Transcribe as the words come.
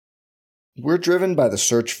We're driven by the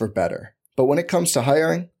search for better. But when it comes to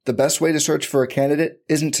hiring, the best way to search for a candidate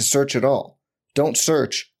isn't to search at all. Don't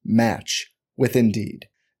search, match with Indeed.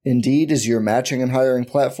 Indeed is your matching and hiring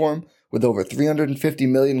platform with over 350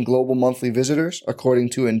 million global monthly visitors,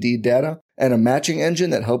 according to Indeed data, and a matching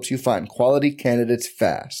engine that helps you find quality candidates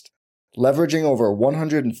fast. Leveraging over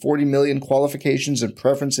 140 million qualifications and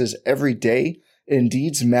preferences every day,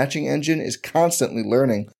 Indeed's matching engine is constantly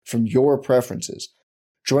learning from your preferences.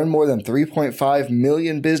 Join more than 3.5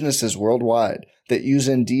 million businesses worldwide that use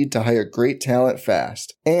Indeed to hire great talent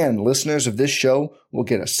fast. And listeners of this show will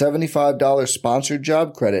get a $75 sponsored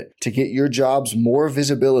job credit to get your jobs more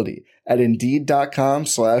visibility at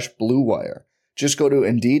Indeed.com/Blue Wire. Just go to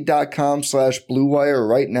Indeed.com/Blue Wire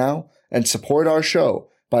right now and support our show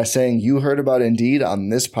by saying you heard about Indeed on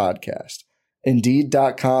this podcast.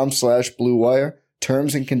 Indeed.com/Blue Wire.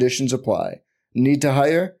 Terms and conditions apply. Need to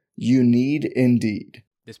hire? You need Indeed.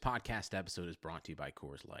 This podcast episode is brought to you by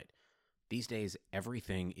Coors Light. These days,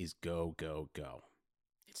 everything is go, go, go.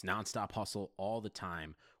 It's nonstop hustle all the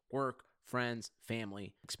time. Work, friends,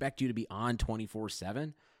 family, expect you to be on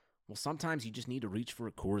 24/7. Well, sometimes you just need to reach for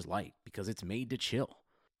a Coors Light because it's made to chill.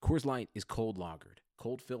 Coors Light is cold lagered,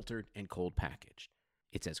 cold filtered, and cold packaged.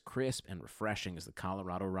 It's as crisp and refreshing as the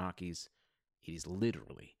Colorado Rockies. It is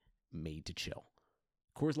literally made to chill.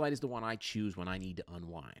 Coors Light is the one I choose when I need to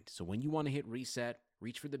unwind. So when you want to hit reset,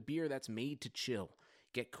 reach for the beer that's made to chill.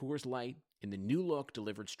 Get Coors Light in the new look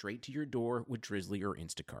delivered straight to your door with Drizzly or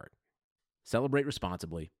Instacart. Celebrate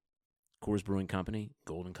responsibly. Coors Brewing Company,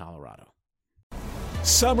 Golden, Colorado.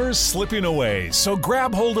 Summer's slipping away, so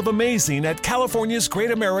grab hold of amazing at California's Great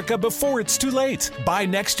America before it's too late. Buy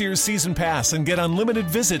next year's season pass and get unlimited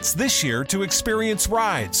visits this year to experience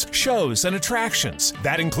rides, shows, and attractions.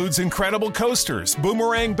 That includes incredible coasters,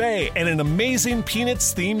 Boomerang Bay, and an amazing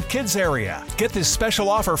Peanuts-themed kids area. Get this special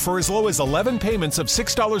offer for as low as 11 payments of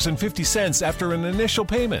 $6.50 after an initial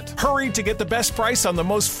payment. Hurry to get the best price on the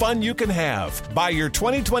most fun you can have. Buy your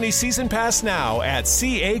 2020 season pass now at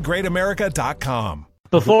cagreatamerica.com.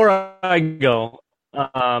 Before I go,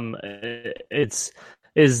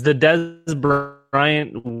 is the Des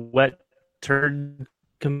Bryant wet turd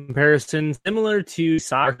comparison similar to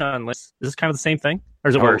Sarkon? Is this kind of the same thing, or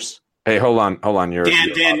is it worse? Hey, hold on.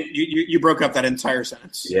 Dan, you broke up that entire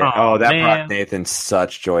sentence. Yeah. That brought Nathan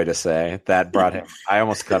such joy to say. That brought him. I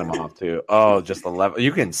almost cut him off too. Oh, just the level.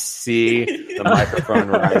 You can see the microphone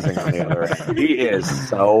rising on the other end. He is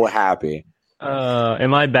so happy.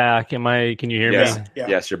 Am I back? Can you hear me? Yeah.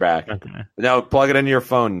 Yes, you're back. Okay. No, plug it into your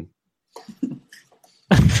phone.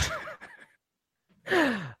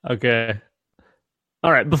 Okay.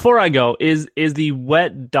 All right. Before I go, is the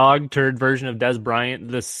wet dog turd version of Des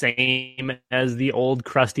Bryant the same as the old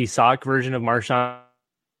crusty sock version of Marshawn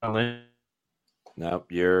Lynch?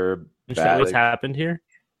 Nope, you're Is that bad. what's happened here?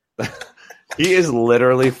 He is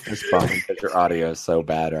literally fist bumping because your audio is so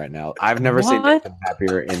bad right now. I've never seen Nathan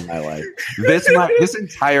happier in my life. This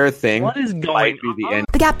entire thing What is going might be the on? end.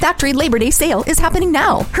 The Gap Factory Labor Day sale is happening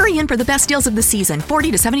now. Hurry in for the best deals of the season.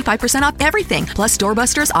 40 to 75% off everything. Plus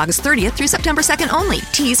doorbusters August 30th through September 2nd only.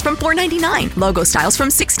 Tees from $4.99. Logo styles from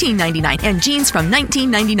 $16.99. And jeans from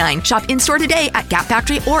 $19.99. Shop in-store today at Gap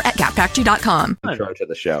Factory or at gapfactory.com. Intro to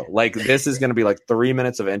the show. Like, this is going to be like 3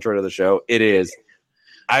 minutes of intro to the show. It is.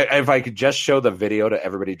 If I could just show the video to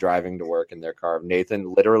everybody driving to work in their car,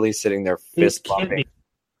 Nathan literally sitting there fist bumping.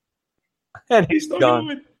 And he's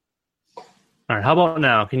gone. All right. How about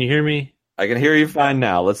now? Can you hear me? I can hear you fine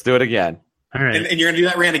now. Let's do it again. All right. And you're going to do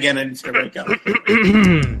that rant again, and it's going to wake up.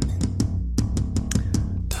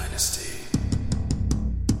 Dynasty.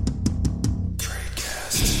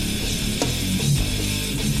 Tradecast.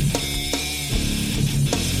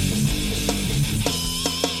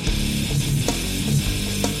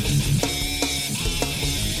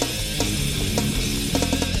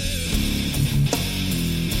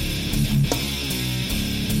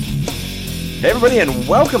 Hey everybody, and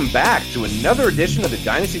welcome back to another edition of the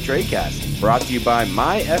Dynasty Tradecast, brought to you by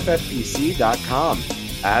myffpc.com.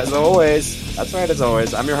 As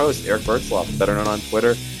always, I'm your host, Eric Bertzloff, better known on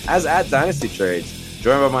Twitter as @DynastyTrades,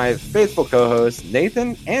 joined by my faithful co-hosts,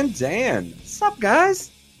 Nathan and Dan. What's up,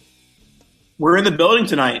 guys? We're in the building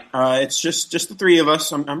tonight. It's just the three of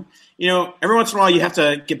us. Every once in a while you have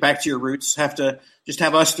to get back to your roots, have to just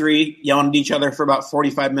have us three yelling at each other for about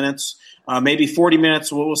 45 minutes. Maybe 40 minutes.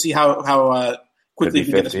 We'll see how quickly we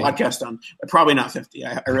can get this podcast done. Probably not 50.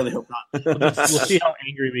 I really hope not. We'll see how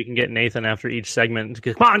angry we can get Nathan after each segment.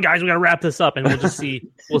 Come on, guys, we got to wrap this up, and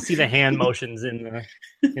we'll see the hand motions in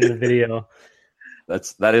the video.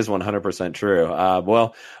 That is 100% true.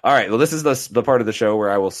 Well, all right. Well, this is the part of the show where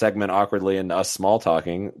I will segment awkwardly into us small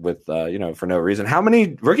talking with, for no reason. How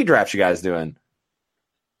many rookie drafts you guys doing?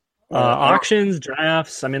 Auctions,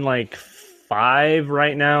 drafts. I'm in like 5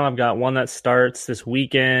 right now. I've got one that starts this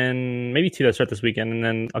weekend, maybe 2 that start this weekend, and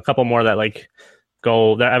then a couple more that I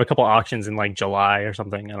have a couple auctions in like July or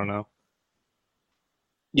something. I don't know.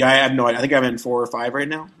 Yeah, I have no idea. I think I'm in 4 or 5 right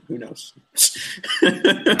now. Who knows?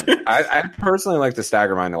 I personally like to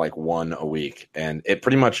stagger mine to like 1 a week, and it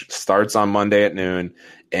pretty much starts on Monday at noon,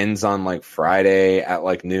 ends on like Friday at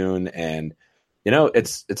like noon, and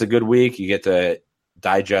it's a good week. You get to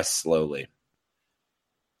digest slowly.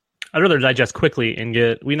 I'd rather digest quickly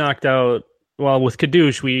and we knocked out. Well, with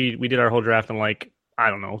Kadoosh, we did our whole draft in like, I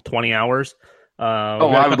don't know, 20 hours.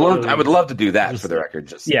 I would love to do that for the record.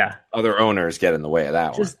 Just other owners get in the way of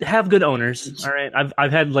that one. Just have good owners. All right.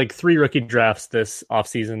 I've had like 3 rookie drafts this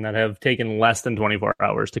offseason that have taken less than 24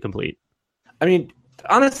 hours to complete. I mean,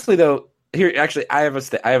 honestly though, here actually I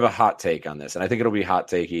have a hot take on this, and I think it'll be hot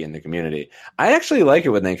takey in the community. I actually like it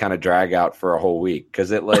when they kind of drag out for a whole week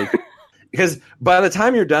because because by the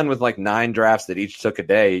time you're done with like 9 drafts that each took a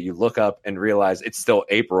day, you look up and realize it's still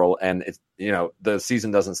April, and it's the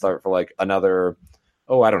season doesn't start for like another,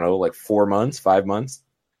 I don't know, like 4 months, 5 months.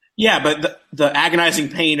 Yeah, but the agonizing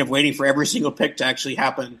pain of waiting for every single pick to actually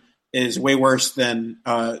happen is way worse than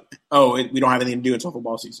we don't have anything to do until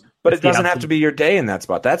football season. But it doesn't have to be your day in that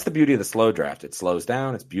spot. That's the beauty of the slow draft. It slows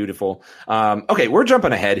down. It's beautiful. Okay, we're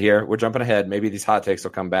jumping ahead here. Maybe these hot takes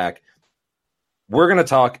will come back. We're going to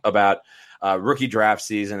talk about rookie draft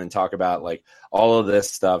season and talk about like all of this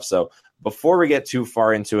stuff. So before we get too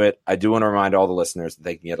far into it, I do want to remind all the listeners that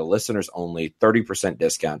they can get a listeners only 30%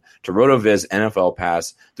 discount to RotoViz NFL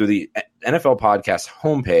Pass through the NFL Podcast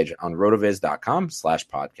homepage on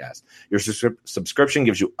rotoviz.com/podcast. Your subscription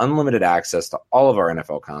gives you unlimited access to all of our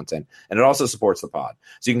NFL content, and it also supports the pod.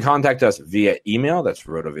 So you can contact us via email, that's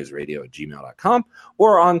rotovizradio@gmail.com,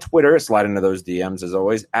 or on Twitter, slide into those DMs as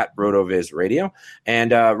always, at rotovizradio.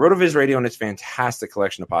 And RotoViz Radio and its fantastic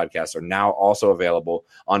collection of podcasts are now also available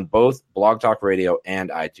on both Blog Talk Radio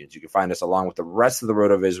and iTunes. You can find us along with the rest of the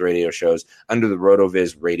RotoViz Radio shows under the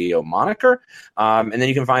RotoViz Radio moniker. And then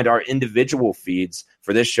you can find our individual feeds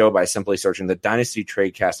for this show by simply searching the Dynasty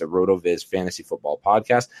Tradecast at RotoViz Fantasy Football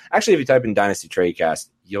Podcast. Actually, if you type in Dynasty Tradecast,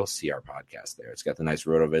 you'll see our podcast there. It's got the nice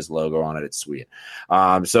RotoViz logo on it. It's sweet.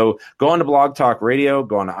 So go on to Blog Talk Radio,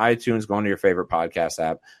 go on to iTunes, go on to your favorite podcast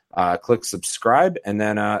app, click subscribe, and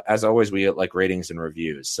then as always, we like ratings and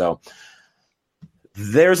reviews. So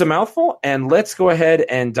there's a mouthful, and let's go ahead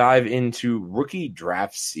and dive into rookie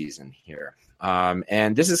draft season here.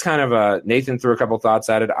 And this is kind of Nathan threw a couple thoughts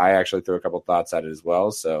at it. I actually threw a couple thoughts at it as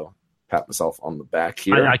well. So pat myself on the back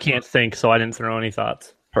here. I can't think, so I didn't throw any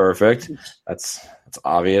thoughts. Perfect. That's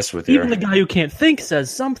obvious with even the guy who can't think says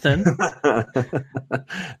something.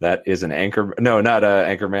 That is an anchor. No, not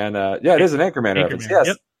Anchorman. Yeah, it is an Anchorman reference. Yes.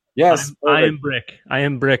 Yep. Yes. I am Brick. I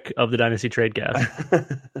am Brick of the Dynasty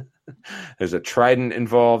Tradecast. There's a trident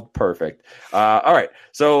involved. Perfect. All right.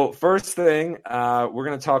 So first thing, we're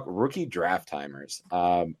going to talk rookie draft timers.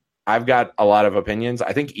 I've got a lot of opinions.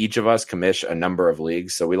 I think each of us commish a number of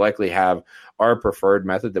leagues, so we likely have our preferred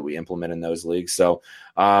method that we implement in those leagues. So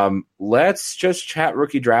let's just chat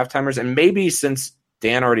rookie draft timers. And maybe since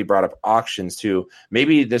Dan already brought up auctions too,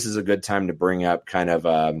 maybe this is a good time to bring up kind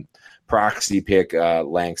of proxy pick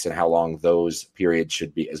lengths and how long those periods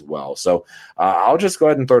should be as well. So I'll just go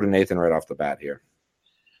ahead and throw to Nathan right off the bat here.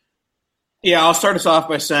 Yeah, I'll start us off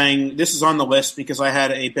by saying this is on the list because I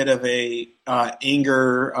had a bit of a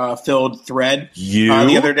anger-filled thread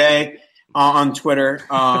the other day on Twitter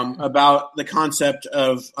about the concept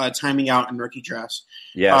of timing out in rookie drafts.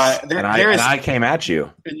 Yes, and I came at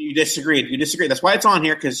you. And you disagreed. That's why it's on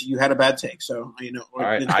here, because you had a bad take. So, all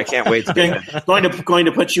right, I can't wait to going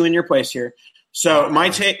to put you in your place here. So my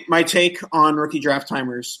take on rookie draft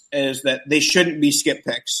timers is that they shouldn't be skip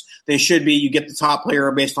picks. They should be, you get the top player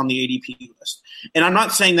based on the ADP list. And I'm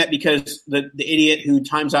not saying that because the idiot who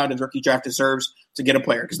times out his rookie draft deserves to get a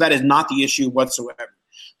player, because that is not the issue whatsoever.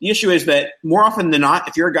 The issue is that more often than not,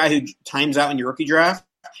 if you're a guy who times out in your rookie draft,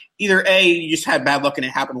 either A, you just had bad luck and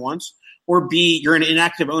it happened once, or B, you're an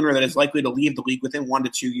inactive owner that is likely to leave the league within 1 to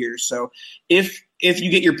 2 years. So if you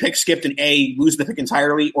get your pick skipped and A, lose the pick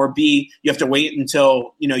entirely, or B, you have to wait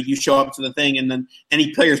until you show up to the thing, and then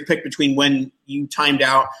any players picked between when you timed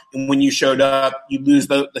out and when you showed up, you lose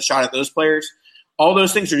the shot at those players. All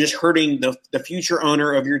those things are just hurting the future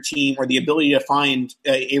owner of your team or the ability to find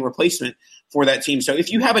a replacement for that team. So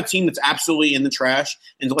if you have a team that's absolutely in the trash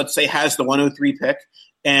and let's say has the 103 pick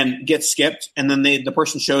and gets skipped, and then the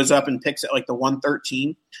person shows up and picks at like the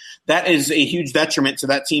 113, that is a huge detriment to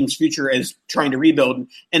that team's future as trying to rebuild.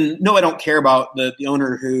 And no, I don't care about the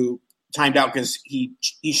owner who timed out because he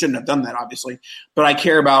shouldn't have done that, obviously. But I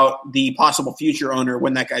care about the possible future owner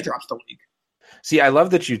when that guy drops the league. See, I love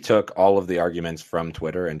that you took all of the arguments from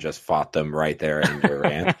Twitter and just fought them right there in your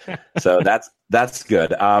rant. So that's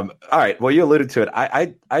good. All right. Well, you alluded to it.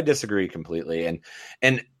 I disagree completely,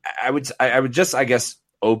 and I would just, I guess,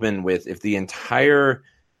 open with, if the entire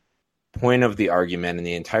point of the argument and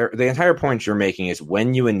the entire point you're making is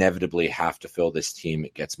when you inevitably have to fill this team,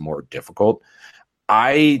 it gets more difficult.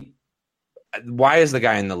 Why is the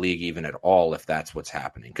guy in the league even at all if that's what's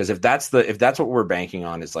happening? Because if that's what we're banking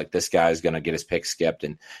on, is like this guy's going to get his pick skipped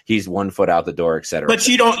and he's 1 foot out the door, et cetera. But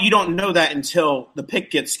you don't know that until the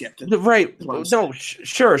pick gets skipped. Right. No,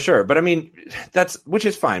 sure. But I mean, which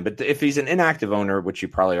is fine. But if he's an inactive owner, which you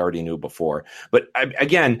probably already knew before, but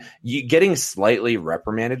again, you getting slightly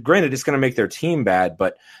reprimanded, granted, it's going to make their team bad,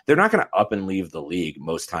 but they're not going to up and leave the league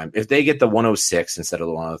most time. If they get the 106 instead of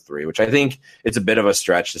the 103, which I think it's a bit of a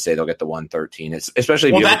stretch to say they'll get the 113. Especially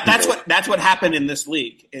that's what happened in this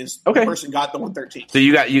league is the person got the 113.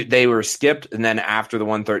 So they were skipped, and then after the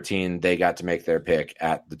 113, they got to make their pick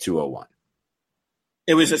at the 201.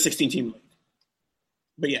 It was a 16-team league,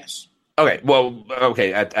 but yes.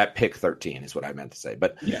 Okay, at pick 13 is what I meant to say,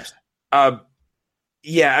 but yes.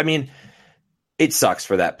 Yeah, I mean, it sucks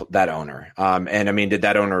for that owner. And I mean, did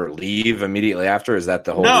that owner leave immediately after? Is that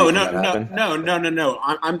the whole? No.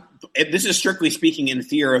 This is strictly speaking in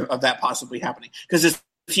fear of that possibly happening because this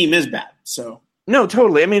team is bad. So no,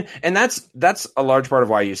 totally. I mean, and that's a large part of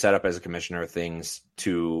why you set up as a commissioner things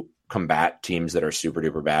to combat teams that are super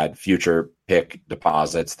duper bad, future pick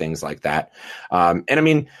deposits, things like that. And I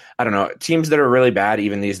mean, I don't know, teams that are really bad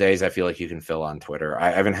even these days, I feel like you can fill on Twitter.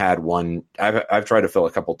 I haven't had one. I've tried to fill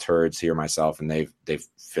a couple turds here myself, and they've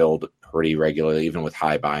filled pretty regularly, even with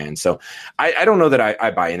high buy-in. So I don't know that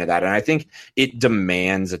I buy into that. And I think it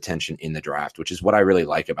demands attention in the draft, which is what I really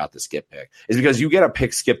like about the skip pick, is because you get a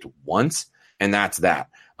pick skipped once and that's that.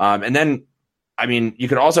 And then, I mean, you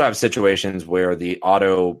could also have situations where the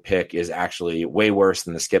auto pick is actually way worse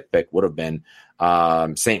than the skip pick would have been.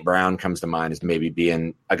 St. Brown comes to mind as maybe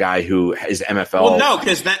being a guy who is MFL. Well, no,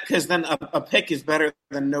 because then a pick is better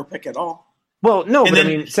than no pick at all. Well, no, and but then,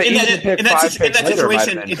 I mean, say even the pick 5 picks later might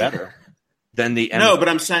have been better than the MFL. No, but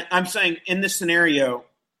I'm saying in this scenario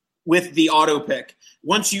with the auto pick,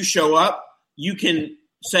 once you show up, you can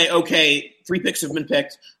say, okay, 3 picks have been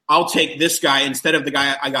picked. I'll take this guy instead of the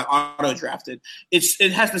guy I got auto drafted.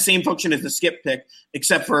 It has the same function as the skip pick,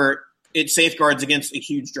 except for it safeguards against a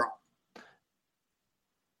huge drop.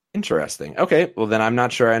 Interesting. Okay, well then I'm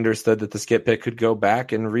not sure I understood that the skip pick could go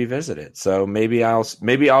back and revisit it. So maybe I'll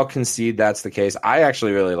concede that's the case. I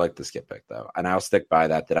actually really like the skip pick though, and I'll stick by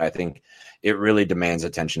that I think it really demands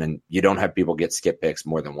attention, and you don't have people get skip picks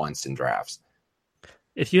more than once in drafts.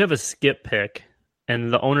 If you have a skip pick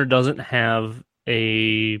and the owner doesn't have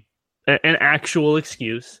an actual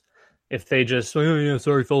excuse, if they just, oh yeah,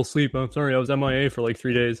 sorry, fell asleep. I'm sorry, I was MIA for like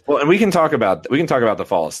 3 days. Well, and we can talk about the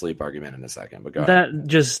fall asleep argument in a second. But go ahead.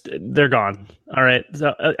 They're gone. All right.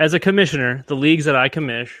 So, as a commissioner, the leagues that I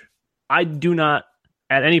commish, I do not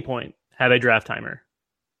at any point have a draft timer.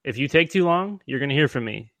 If you take too long, you're going to hear from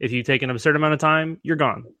me. If you take an absurd amount of time, you're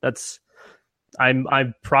gone.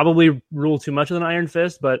 I probably rule too much with an iron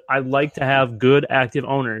fist, but I like to have good active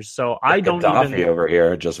owners. So I don't even over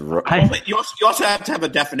here. Just you also have to have a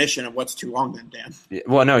definition of what's too long, then, Dan.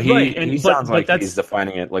 Well, no, he sounds like he's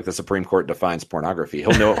defining it like the Supreme Court defines pornography.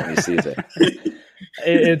 He'll know it when he sees it.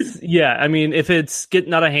 I mean, if it's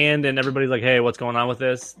getting out of hand and everybody's like, hey, what's going on with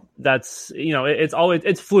this? That's,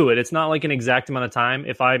 it's fluid. It's not like an exact amount of time.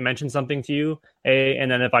 If I mention something to you, and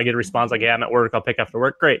then if I get a response like, yeah, I'm at work, I'll pick after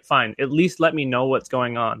work. Great, fine. At least let me know what's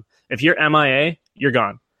going on. If you're MIA, you're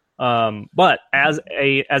gone. But as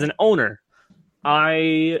an owner,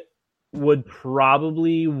 I would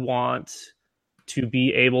probably want to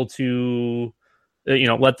be able to,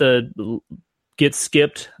 let the get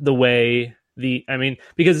skipped the way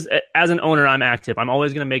because as an owner, I'm active. I'm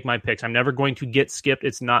always going to make my picks. I'm never going to get skipped.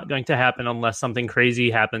 It's not going to happen unless something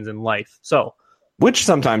crazy happens in life. So, which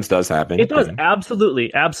sometimes does happen. It does.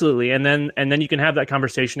 Absolutely. And then you can have that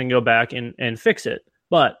conversation and go back and fix it.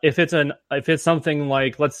 But if it's something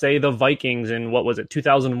like, let's say the Vikings in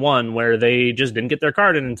 2001, where they just didn't get their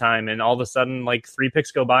card in time, and all of a sudden like 3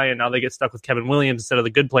 picks go by and now they get stuck with Kevin Williams instead of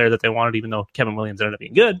the good player that they wanted, even though Kevin Williams ended up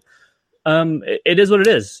being good. It is what it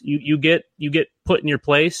is. You get put in your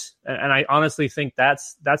place, and I honestly think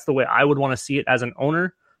that's the way I would want to see it as an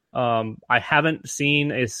owner. I haven't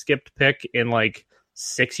seen a skipped pick in like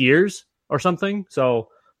 6 years or something. So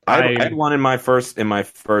I had one in my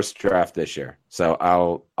first draft this year. So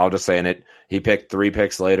I'll just say in it, he picked 3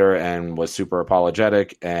 picks later and was super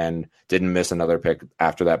apologetic and didn't miss another pick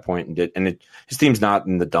after that point. His team's not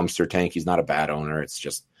in the dumpster tank. He's not a bad owner. It's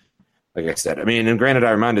just, like I said, I mean, and granted,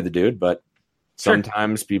 I reminded the dude, but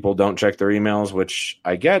sometimes people don't check their emails, which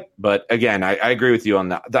I get. But again, I agree with you on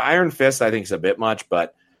that. The Iron Fist, I think, is a bit much,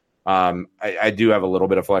 but I do have a little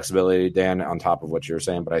bit of flexibility, Dan, on top of what you were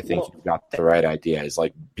saying. But I think you've got the right idea. Is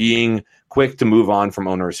like being quick to move on from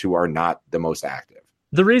owners who are not the most active.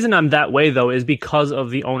 The reason I'm that way, though, is because of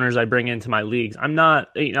the owners I bring into my leagues. I'm not,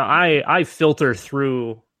 I filter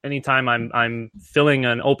through anytime I'm filling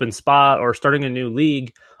an open spot or starting a new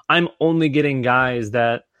league. I'm only getting guys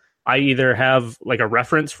that I either have like a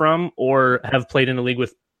reference from or have played in a league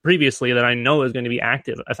with previously that I know is going to be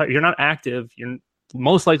active. If you're not active, you're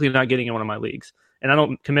most likely not getting in one of my leagues. And I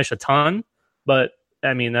don't commish a ton, but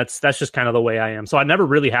I mean, that's just kind of the way I am. So I never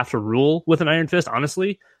really have to rule with an Iron Fist,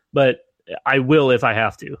 honestly, but I will if I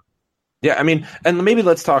have to. Yeah, I mean, and maybe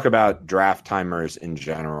let's talk about draft timers in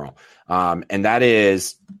general. And that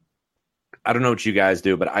is, I don't know what you guys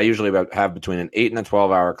do, but I usually have between an 8 and a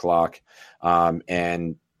 12-hour clock.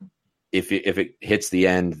 And if it hits the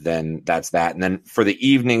end, then that's that. And then for the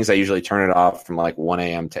evenings, I usually turn it off from like 1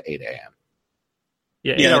 a.m. to 8 a.m.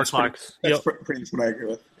 Yeah, 8-hour clocks. That's pretty much what I agree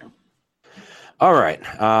with. Yeah. All right.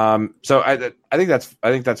 So I think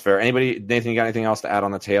that's fair. Nathan, you got anything else to add on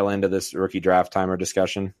the tail end of this rookie draft timer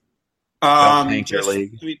discussion?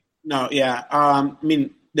 League. No, yeah. I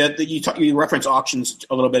mean, you reference auctions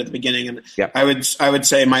a little bit at the beginning, and yep. I would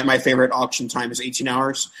say my favorite auction time is 18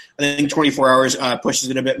 hours. I think 24 hours pushes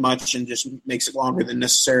it a bit much and just makes it longer than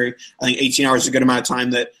necessary. I think 18 hours is a good amount of time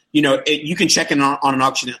that you can check in on an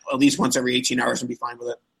auction at least once every 18 hours and be fine with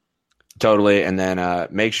it. Totally. And then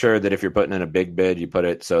make sure that if you're putting in a big bid, you put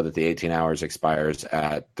it so that the 18 hours expires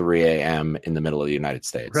at 3 a.m. in the middle of the United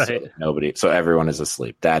States. Right. So everyone is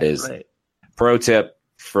asleep. That is pro tip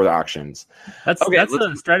for the auctions. That's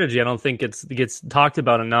a strategy I don't think gets talked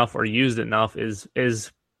about enough or used enough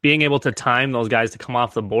is being able to time those guys to come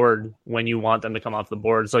off the board when you want them to come off the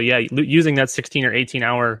board. So yeah, using that 16 or 18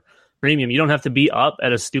 hour premium, you don't have to be up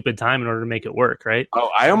at a stupid time in order to make it work, right? Oh,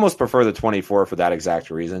 I almost prefer the 24 for that exact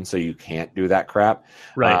reason. So you can't do that crap.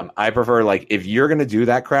 Right. I prefer, like, if you're going to do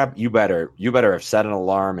that crap, you better have set an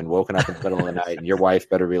alarm and woken up in the middle of the night, and your wife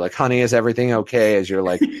better be like, honey, is everything okay? As you're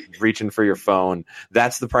like reaching for your phone.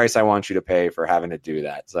 That's the price I want you to pay for having to do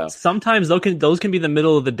that. So sometimes those can be the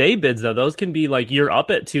middle of the day bids, though. Those can be like you're up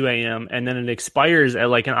at 2 a.m. and then it expires at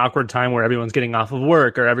like an awkward time where everyone's getting off of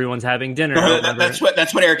work or everyone's having dinner. That's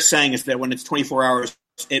what Eric's saying, is that when it's 24 hours,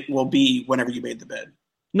 it will be whenever you made the bid.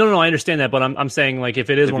 No, I understand that, but I'm saying, like, if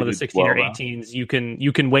it is one of the 16 or 18s, you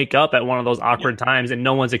can wake up at one of those awkward times, and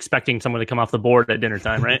no one's expecting someone to come off the board at dinner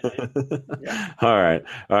time, right? Yeah. All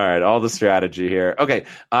right. All the strategy here. Okay,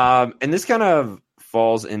 and this kind of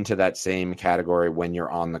falls into that same category when you're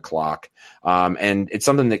on the clock, and it's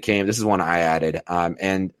something that came. This is one I added,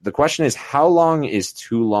 and the question is, how long is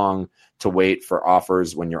too long to wait for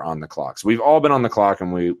offers when you're on the clock? So we've all been on the clock,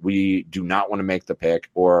 and we do not want to make the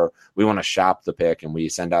pick, or we want to shop the pick, and we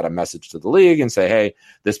send out a message to the league and say, hey,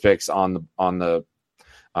 this pick's on the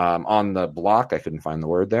block. I couldn't find the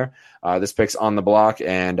word there. This pick's on the block,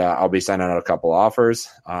 and I'll be sending out a couple offers.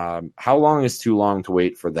 How long is too long to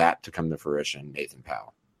wait for that to come to fruition, Nathan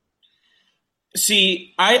Powell?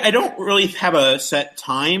 See, I don't really have a set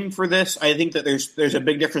time for this. I think that there's a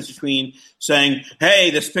big difference between saying, hey,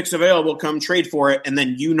 this pick's available, come trade for it, and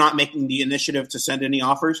then you not making the initiative to send any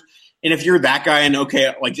offers. And if you're that guy and,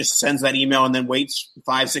 like, just sends that email and then waits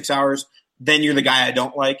 5-6 hours, then you're the guy I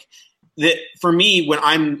don't like. That for me, when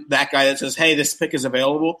I'm that guy that says, hey, this pick is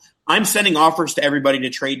available, I'm sending offers to everybody to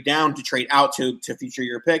trade down, to trade out, to feature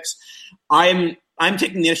your picks. I'm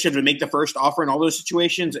taking the initiative to make the first offer in all those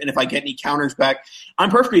situations. And if I get any counters back,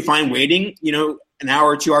 I'm perfectly fine waiting, an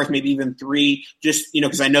hour, 2 hours, maybe even 3, just,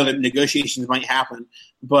 because I know that negotiations might happen.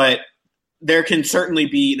 But there can certainly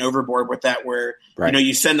be an overboard with that where, right,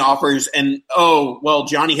 you send offers and, oh, well,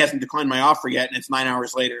 Johnny hasn't declined my offer yet, and it's 9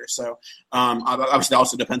 hours later. So obviously that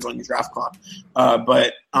also depends on your draft clock.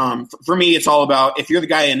 But for me, it's all about, if you're the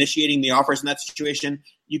guy initiating the offers in that situation,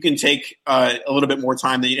 you can take a little bit more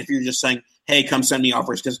time than if you're just saying, hey, come send me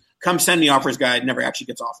offers, because come send me offers guy never actually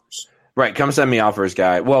gets offers. Right, come send me offers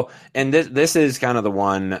guy. Well, and this is kind of the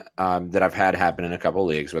one that I've had happen in a couple of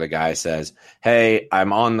leagues where the guy says, hey,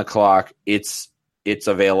 I'm on the clock. It's it's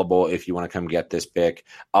available if you want to come get this pick.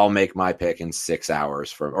 I'll make my pick in 6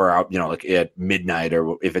 hours like at midnight,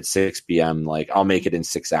 or if it's 6 p.m., like I'll make it in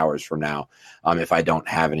 6 hours from now. If I don't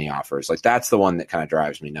have any offers, like that's the one that kind of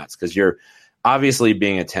drives me nuts, because you're obviously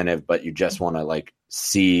being attentive, but you just want to like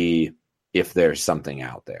see if there's something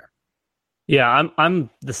out there. Yeah, I'm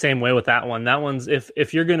the same way with that one. That one's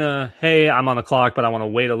if you're gonna, hey, I'm on the clock, but I want to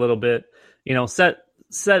wait a little bit,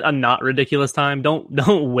 set a not ridiculous time.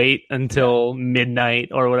 Don't wait until midnight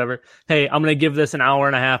or whatever. Hey, I'm going to give this an hour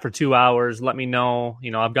and a half or 2 hours. Let me know.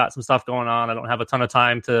 I've got some stuff going on. I don't have a ton of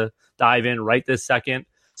time to dive in right this second.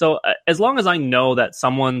 So as long as I know that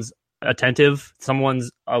someone's attentive,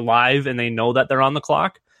 someone's alive, and they know that they're on the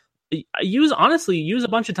clock, use a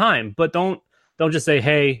bunch of time, but don't just say,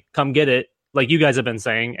 hey, come get it, like you guys have been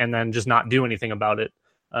saying, and then just not do anything about it.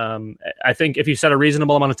 I think if you set a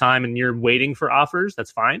reasonable amount of time and you're waiting for offers,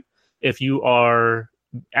 that's fine. If you are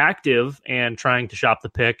active and trying to shop the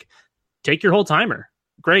pick, take your whole timer.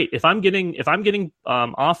 Great. If I'm getting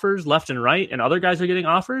offers left and right, and other guys are getting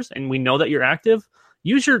offers, and we know that you're active,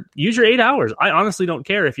 use your 8 hours. I honestly don't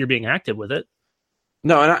care if you're being active with it.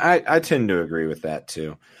 No, and I tend to agree with that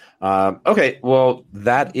too. Okay, well,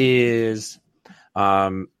 that is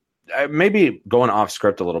maybe going off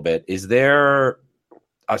script a little bit. Is there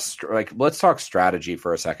let's talk strategy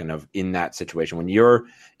for a second of in that situation when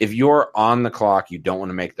if you're on the clock, you don't want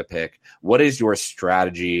to make the pick. What is your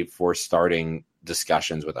strategy for starting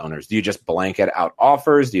discussions with owners? Do you just blanket out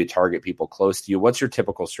offers? Do you target people close to you? What's your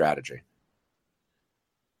typical strategy?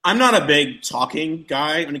 I'm not a big talking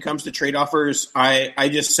guy when it comes to trade offers. I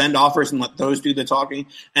just send offers and let those do the talking,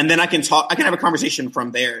 and then I can have a conversation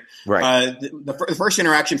from there. Right. The first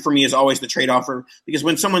interaction for me is always the trade offer, because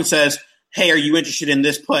when someone says, hey, are you interested in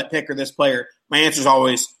this pick or this player? My answer is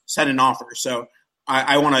always send an offer. So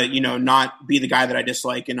I want to, not be the guy that I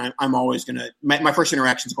dislike, and I'm always going to – my first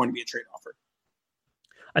interaction is going to be a trade offer.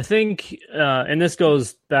 I think, and this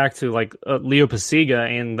goes back to like Leo Pasiga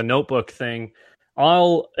and the notebook thing.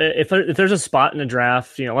 If there's a spot in a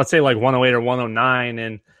draft, let's say like 108 or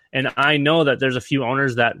 109, and I know that there's a few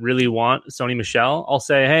owners that really want Sony Michel, I'll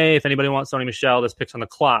say, hey, if anybody wants Sony Michel, this pick's on the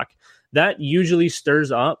clock. That usually stirs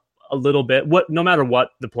up a little bit, no matter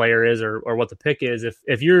what the player is or what the pick is.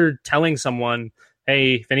 If you're telling someone,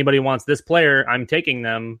 hey, if anybody wants this player, I'm taking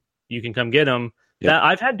them, you can come get them. Yep. That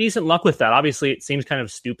I've had decent luck with that. Obviously, it seems kind of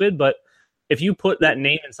stupid, but if you put that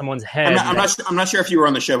name in someone's head, I'm not sure if you were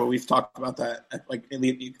on the show, but we've talked about that like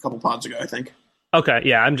a couple pods ago, I think. Okay,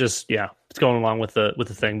 yeah, it's going along with the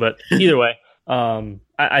thing, but either way,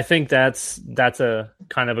 I think that's a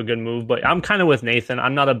kind of a good move. But I'm kind of with Nathan.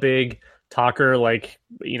 I'm not a big talker, like,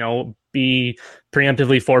 be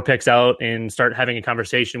preemptively 4 picks out and start having a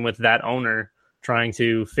conversation with that owner, trying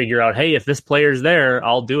to figure out, hey, if this player's there,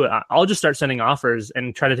 I'll do it. I'll just start sending offers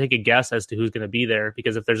and try to take a guess as to who's going to be there.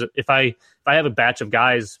 Because if I have a batch of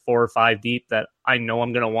guys 4 or 5 deep that I know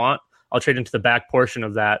I'm going to want, I'll trade into the back portion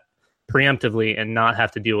of that preemptively and not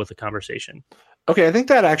have to deal with the conversation. Okay, I think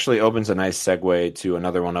that actually opens a nice segue to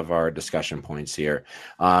another one of our discussion points here.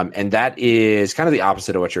 And that is kind of the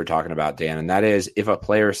opposite of what you're talking about, Dan. And that is if a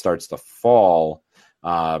player starts to fall,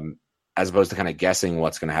 as opposed to kind of guessing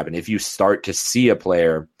what's going to happen. If you start to see a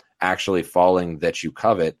player actually falling that you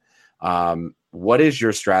covet, what is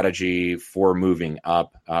your strategy for moving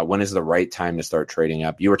up? When is the right time to start trading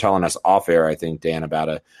up? You were telling us off air, I think, Dan, about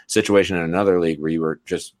a situation in another league where you were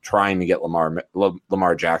just trying to get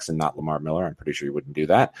Lamar Jackson, not Lamar Miller. I'm pretty sure you wouldn't do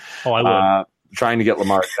that. Oh, I would. Trying to get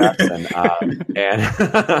Lamar Jackson.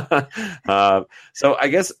 So I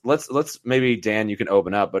guess let's maybe, Dan, you can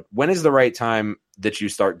open up, but when is the right time that you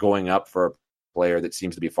start going up for a player that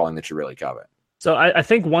seems to be falling that you really covet? So I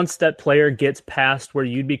think once that player gets past where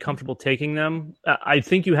you'd be comfortable taking them, I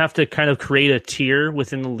think you have to kind of create a tier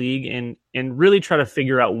within the league and really try to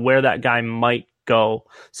figure out where that guy might go.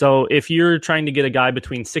 So if you're trying to get a guy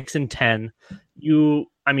between 6 and 10,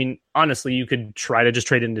 honestly, you could try to just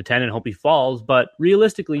trade into 10 and hope he falls. But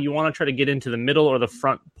realistically, you want to try to get into the middle or the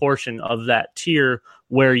front portion of that tier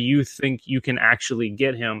where you think you can actually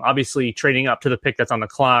get him. Obviously, trading up to the pick that's on the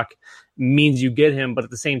clock means you get him, but at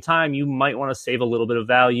the same time, you might want to save a little bit of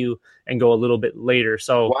value and go a little bit later.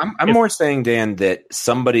 So I'm more saying, Dan, that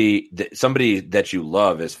somebody that you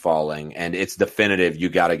love is falling and it's definitive you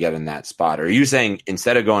got to get in that spot. Or are you saying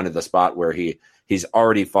instead of going to the spot where he's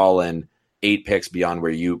already fallen 8 picks beyond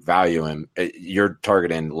where you value him, you're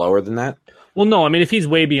targeting lower than that? Well, no, I mean, if he's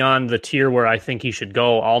way beyond the tier where I think he should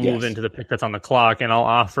go, I'll move into the pick that's on the clock, and I'll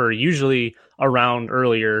offer usually a round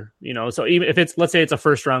earlier. So even if it's, let's say it's a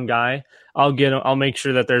first round guy, I'll make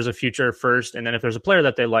sure that there's a future first, and then if there's a player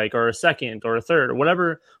that they like, or a second, or a third, or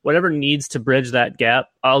whatever needs to bridge that gap,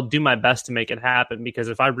 I'll do my best to make it happen. Because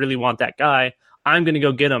if I really want that guy, I'm going to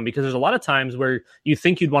go get him, because there's a lot of times where you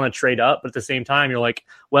think you'd want to trade up, but at the same time, you're like,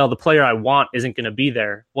 well, the player I want isn't going to be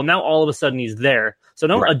there. Well, now all of a sudden he's there. So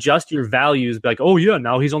don't adjust your values. Be like, oh yeah,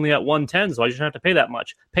 now he's only at 110, so I shouldn't have to pay that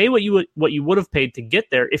much. Pay what you would have paid to get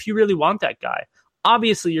there if you really want that guy.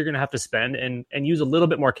 Obviously, you're going to have to spend and use a little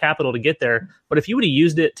bit more capital to get there. But if you would have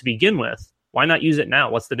used it to begin with, why not use it now?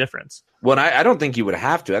 What's the difference? Well, I don't think you would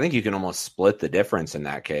have to. I think you can almost split the difference in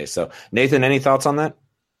that case. So, Nathan, any thoughts on that?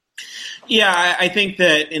 Yeah, I think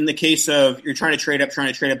that in the case of you're trying to trade up,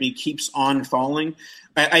 and he keeps on falling,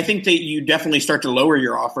 I think that you definitely start to lower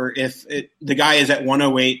your offer. If the guy is at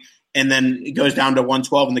 108 and then it goes down to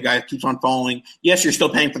 112 and the guy keeps on falling, yes, you're still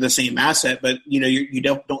paying for the same asset, but you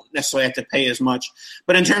don't necessarily have to pay as much.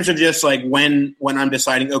 But in terms of just like when I'm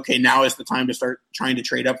deciding, okay, now is the time to start trying to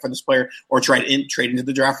trade up for this player or trade into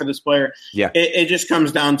the draft for this player, it just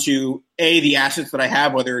comes down to the assets that I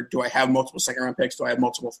have, whether do I have multiple second round picks, do I have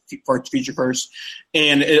multiple future firsts,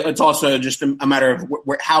 and it's also just a matter of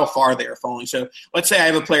how far they are falling. So let's say I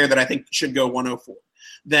have a player that I think should go 104.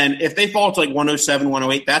 Then if they fall to like 107,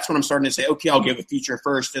 108, that's when I'm starting to say, okay, I'll give a future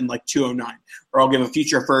first in like 209, or I'll give a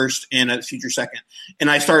future first and a future second. And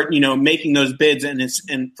I start, making those bids,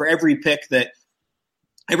 and for every pick that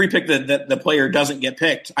the player doesn't get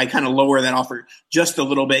picked, I kind of lower that offer just a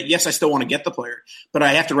little bit. Yes, I still want to get the player, but I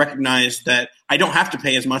have to recognize that I don't have to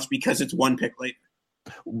pay as much because it's one pick later.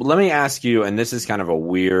 Let me ask you, and this is kind of a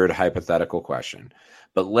weird hypothetical question,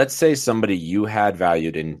 but let's say somebody you had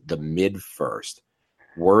valued in the mid first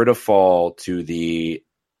were to fall to the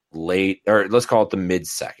late, or let's call it the mid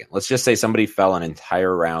second. Let's just say somebody fell an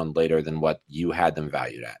entire round later than what you had them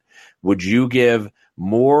valued at. Would you give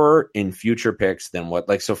more in future picks than what,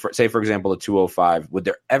 like, so for example, a 205, would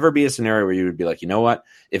there ever be a scenario where you would be like, you know what,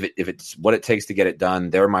 if it's what it takes to get it done,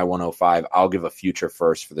 they're my 105, I'll give a future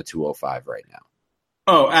first for the 205 right now?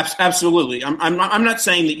 Oh, absolutely. I'm not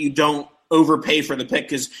saying that you don't overpay for the pick,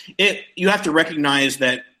 because you have to recognize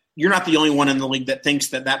that you're not the only one in the league that thinks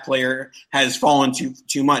that player has fallen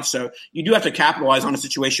too much. So you do have to capitalize on a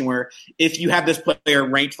situation where if you have this player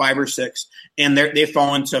ranked 5 or 6 and they've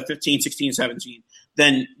fallen to 15, 16, 17,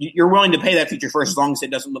 then you're willing to pay that future first as long as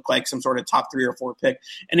it doesn't look like some sort of top 3 or 4 pick.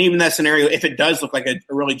 And even that scenario, if it does look like a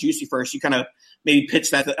really juicy first, you kind of maybe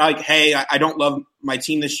pitch that like, hey, I don't love my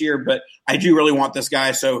team this year, but I do really want this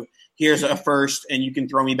guy. So here's a first, and you can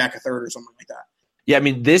throw me back a third or something like that. Yeah, I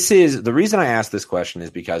mean, this is the reason I asked this question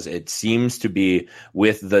is because it seems to be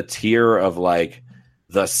with the tier of like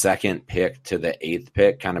the second pick to the 8th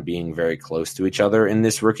pick kind of being very close to each other in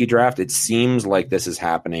this rookie draft. It seems like this is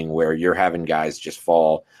happening where you're having guys just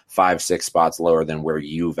fall 5, 6 spots lower than where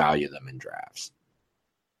you value them in drafts.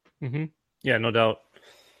 Mm-hmm. Yeah, no doubt.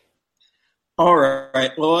 All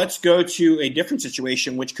right. Well, let's go to a different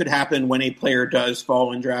situation, which could happen when a player does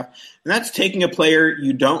fall in draft. And that's taking a player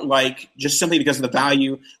you don't like just simply because of the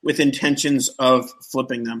value with intentions of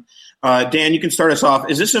flipping them. Dan, you can start us off.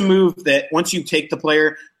 Is this a move that once you take the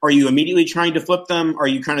player, are you immediately trying to flip them? Are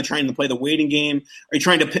you kind of trying to play the waiting game? Are you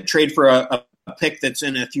trying to trade for a pick that's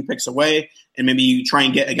in a few picks away, and maybe you try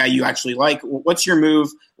and get a guy you actually like? What's your move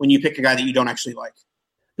when you pick a guy that you don't actually like?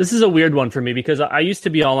 This is a weird one for me because I used to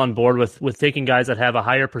be all on board with taking guys that have a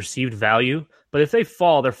higher perceived value. But if they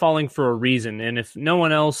fall, they're falling for a reason. And if no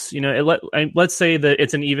one else, let's say that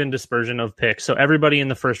it's an even dispersion of picks. So everybody in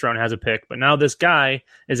the first round has a pick. But now this guy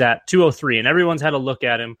is at 203 and everyone's had a look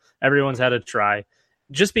at him. Everyone's had a try.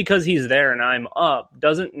 Just because he's there and I'm up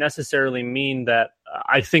doesn't necessarily mean that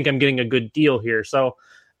I think I'm getting a good deal here. So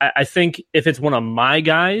I think if it's one of my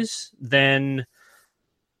guys, then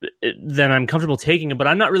I'm comfortable taking it, but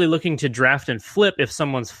I'm not really looking to draft and flip if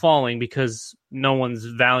someone's falling because no one's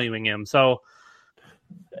valuing him. So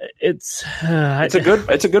it's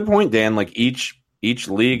a good point, Dan. Like each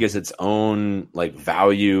league is its own like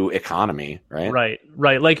value economy, right?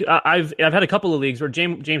 Right. Like I've had a couple of leagues where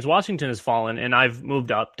James Washington has fallen and I've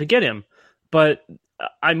moved up to get him, but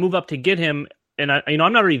I move up to get him. And I'm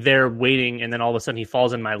not already there waiting. And then all of a sudden he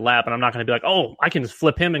falls in my lap and I'm not going to be like, oh, I can just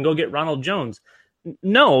flip him and go get Ronald Jones.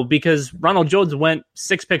 No, because Ronald Jones went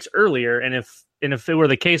 6 picks earlier, and if it were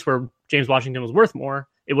the case where James Washington was worth more,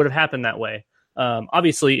 it would have happened that way.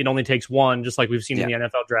 Obviously, it only takes one, just like we've seen in the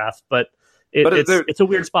NFL draft, but it's a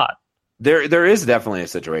weird spot. There is definitely a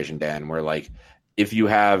situation, Dan, where like if you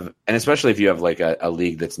have, and especially if you have like a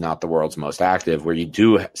league that's not the world's most active, where you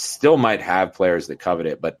do still might have players that covet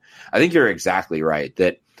it. But I think you're exactly right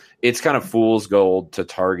that it's kind of fool's gold to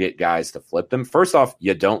target guys to flip them. First off,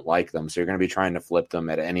 you don't like them, so you're going to be trying to flip them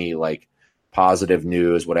at any like positive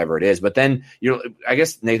news, whatever it is. But then I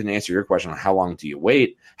guess, Nathan, to answer your question on how long do you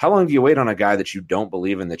wait? How long do you wait on a guy that you don't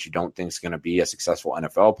believe in, that you don't think is going to be a successful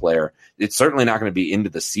NFL player? It's certainly not going to be into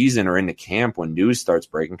the season or into camp when news starts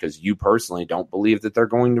breaking, because you personally don't believe that they're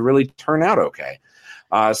going to really turn out okay.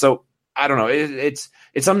 So I don't know. It's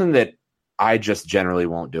something that I just generally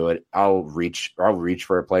won't do it. I'll reach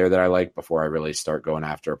for a player that I like before I really start going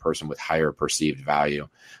after a person with higher perceived value.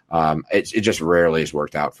 It just rarely has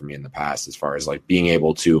worked out for me in the past, as far as like being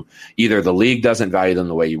able to, either the league doesn't value them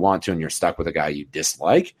the way you want to and you're stuck with a guy you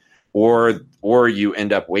dislike, or you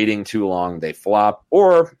end up waiting too long, they flop,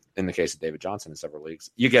 or in the case of David Johnson in several leagues,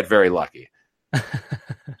 you get very lucky.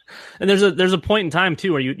 And there's a point in time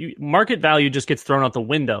too where you market value just gets thrown out the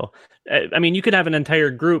window. I mean, you could have an entire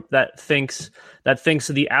group that thinks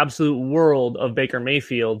the absolute world of Baker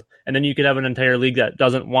Mayfield, and then you could have an entire league that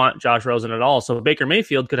doesn't want Josh Rosen at all. So Baker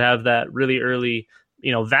Mayfield could have that really early,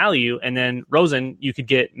 value, and then Rosen you could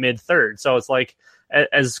get mid-third. So it's like,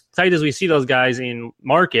 as tight as we see those guys in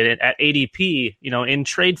market at ADP, in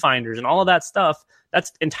trade finders and all of that stuff,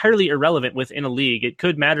 that's entirely irrelevant within a league. It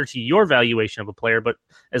could matter to your valuation of a player, but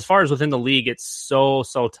as far as within the league, it's so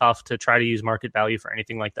tough to try to use market value for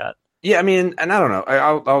anything like that. Yeah, I mean, and I don't know.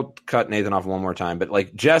 I'll cut Nathan off one more time, but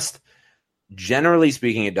like, just generally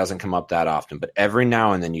speaking, it doesn't come up that often. But every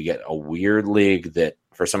now and then you get a weird league that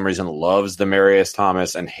for some reason loves Demaryius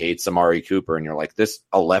Thomas and hates Amari Cooper, and you're like, this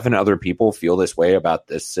 11 other people feel this way about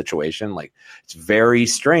this situation. Like, it's very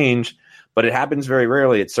strange, but it happens very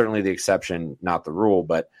rarely. It's certainly the exception, not the rule.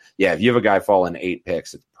 But yeah, if you have a guy fall in 8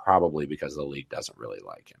 picks, it's probably because the league doesn't really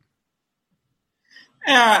like him.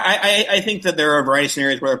 Yeah, I think that there are a variety of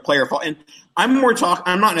scenarios where a player fall, and I'm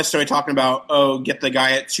not necessarily talking about, get the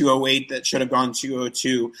guy at 208 that should have gone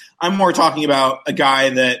 202. I'm more talking about a guy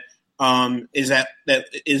that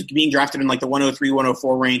is being drafted in like the 103,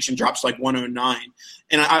 104 range and drops like 109.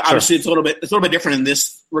 And obviously it's a little bit different in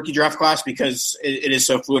this rookie draft class because it is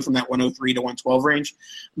so fluid from that 103 to 112 range.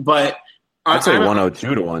 But I'd say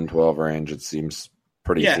 102 to 112 range. It seems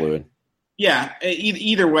pretty fluid. Yeah.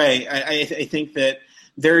 Either way, I think that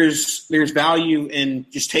there's value in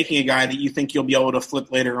just taking a guy that you think you'll be able to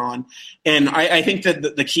flip later on. And I think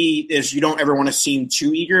that the key is you don't ever want to seem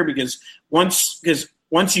too eager, because once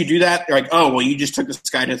you do that, they're like, oh, well, you just took this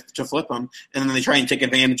guy to flip him, and then they try and take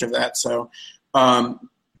advantage of that. So I'm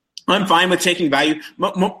fine with taking value,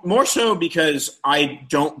 more so because I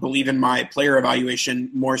don't believe in my player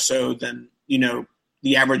evaluation more so than,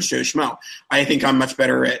 the average Joe Schmo. I think I'm much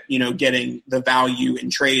better at, getting the value in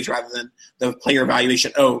trades rather than the player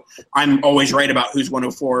evaluation. Oh, I'm always right about who's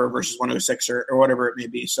 104 versus 106 or whatever it may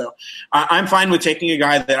be. So I'm fine with taking a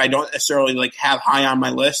guy that I don't necessarily like have high on my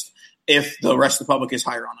list if the rest of the public is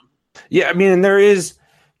higher on him. Yeah, I mean, and there is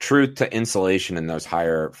truth to insulation in those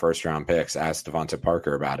higher first-round picks. Ask Devonta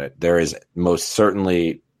Parker about it. There is most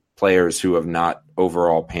certainly players who have not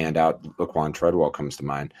overall panned out. Laquan Treadwell comes to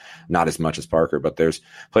mind, not as much as Parker, but there's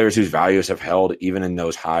players whose values have held even in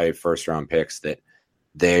those high first-round picks that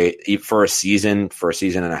they, for a season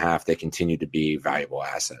and a half, they continue to be valuable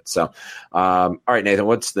assets. So, all right, Nathan,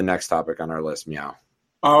 what's the next topic on our list? Meow.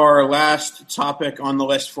 Our last topic on the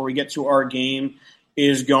list before we get to our game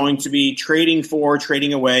is going to be trading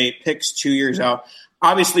away picks 2 years out.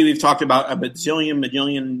 Obviously, we've talked about a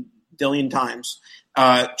badillion times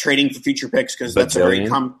trading for future picks, because that's a very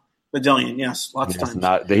common badillion. Yes, lots of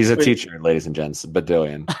times. He's a teacher, ladies and gents.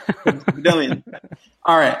 Badillion. Badillion.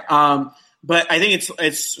 All right. But I think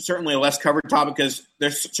it's certainly a less covered topic, because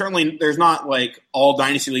there's not like all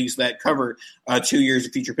dynasty leagues that cover 2 years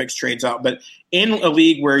of future picks trades out. But in a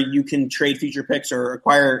league where you can trade future picks or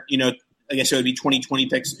acquire, I guess it would be 2020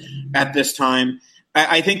 picks at this time,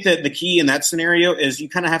 I think that the key in that scenario is you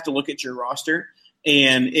kind of have to look at your roster.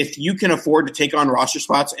 And if you can afford to take on roster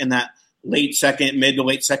spots in that mid to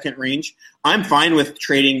late second range, I'm fine with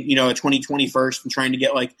trading, a 2020 first and trying to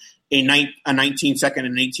get like a 19 second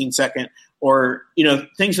and an 18 second, or,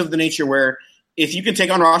 things of the nature where if you can take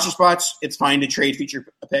on roster spots, it's fine to trade future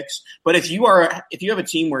picks. But if you have a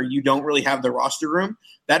team where you don't really have the roster room,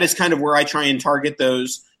 that is kind of where I try and target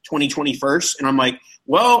those 2020 first. And I'm like,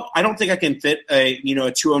 well, I don't think I can fit a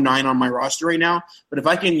 209 on my roster right now, but if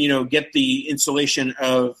I can, get the installation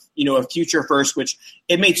of, a future first, which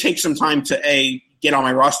it may take some time to A, get on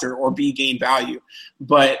my roster, or B, gain value,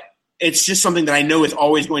 but it's just something that I know is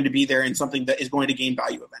always going to be there and something that is going to gain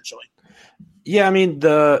value eventually. Yeah, I mean,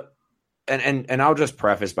 and I'll just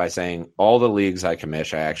preface by saying all the leagues I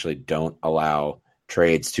commish, I actually don't allow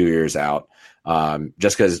trades 2 years out.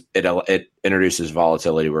 Just because it introduces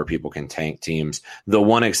volatility where people can tank teams. The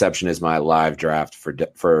one exception is my live draft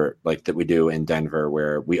for like that we do in Denver,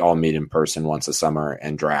 where we all meet in person once a summer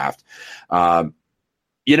and draft. I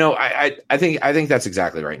think that's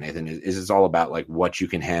exactly right, Nathan. It's all about like what you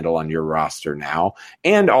can handle on your roster now,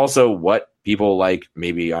 and also what people like,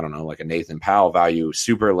 maybe, I don't know, like a Nathan Powell value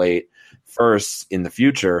super late first in the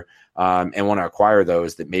future. And want to acquire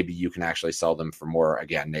those that maybe you can actually sell them for more.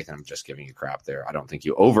 Again, Nathan, I'm just giving you crap there. I don't think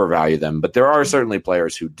you overvalue them, but there are certainly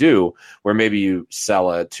players who do, where maybe you sell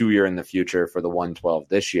a 2 year in the future for the 112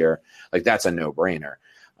 this year. Like, that's a no brainer.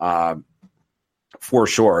 For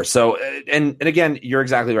sure. So, and again, you're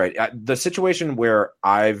exactly right. The situation where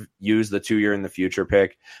I've used the 2 year in the future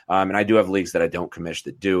pick, and I do have leagues that I don't commish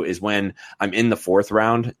that do, is when I'm in the fourth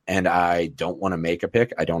round and I don't want to make a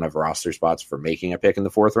pick. I don't have roster spots for making a pick in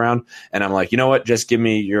the fourth round. And I'm like, you know what? Just give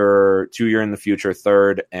me your 2 year in the future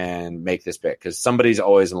third and make this pick. Because somebody's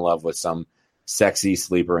always in love with some sexy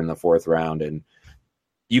sleeper in the fourth round. And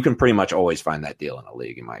you can pretty much always find that deal in a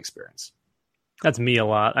league, in my experience. That's me a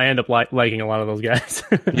lot. I end up liking a lot of those guys.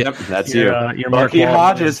 Yep, that's you. Your Mark Walton,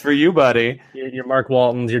 Hodges for you, buddy. Your Mark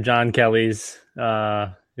Waltons, your John Kellys,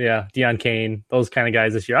 Deion Kane, those kind of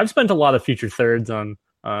guys this year. I've spent a lot of future thirds on,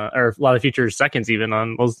 or a lot of future seconds even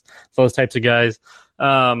on those types of guys.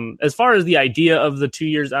 As far as the idea of the 2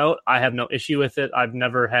 years out, I have no issue with it. I've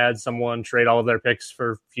never had someone trade all of their picks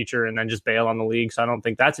for future and then just bail on the league, so I don't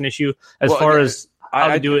think that's an issue. As far as how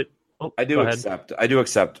to do it, I do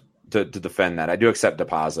accept. To defend that, I do accept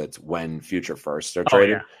deposits when future firsts are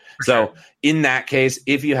traded. Yeah, so sure. In that case,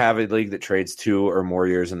 if you have a league that trades 2 or more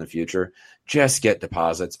years in the future, just get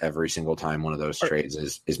deposits every single time one of those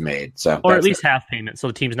trades is made. So, or at least half payment, so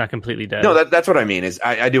the team's not completely dead. No, that's what I mean. Is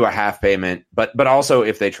I do a half payment, but also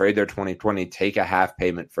if they trade their 2020, take a half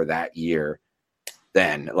payment for that year.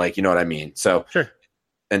 Then, like, you know what I mean. So sure.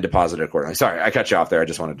 And deposit it accordingly. Sorry, I cut you off there. I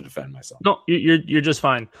just wanted to defend myself. No, you're just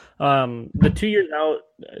fine. The 2 years out,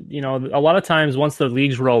 a lot of times once the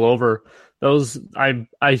leagues roll over, those I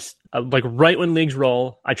like right when leagues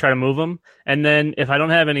roll, I try to move them, and then if I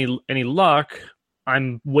don't have any luck,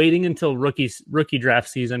 I'm waiting until rookie draft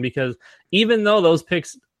season, because even though those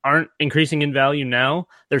picks aren't increasing in value now,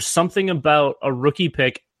 there's something about a rookie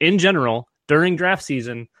pick in general during draft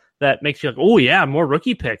season that makes you like, oh yeah, more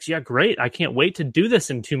rookie picks. Yeah, great. I can't wait to do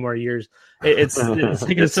this in 2 more years. It's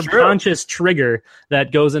like a subconscious trigger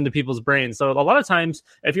that goes into people's brains. So a lot of times,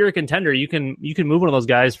 if you're a contender, you can move one of those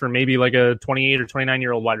guys for maybe like a 28 or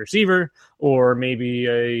 29-year-old wide receiver, or maybe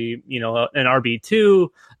an RB2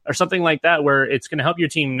 or something like that, where it's going to help your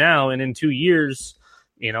team now, and in 2 years,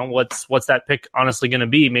 what's that pick honestly going to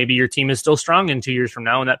be? Maybe your team is still strong in 2 years from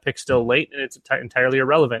now, and that pick's still late, and it's entirely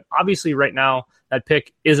irrelevant. Obviously, right now, that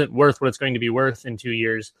pick isn't worth what it's going to be worth in 2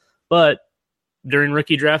 years. But during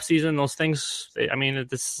rookie draft season, those things,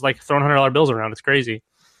 it's like throwing $100 bills around. It's crazy.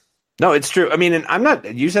 No, it's true. I mean,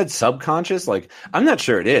 and you said subconscious. Like, I'm not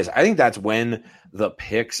sure it is. I think that's when the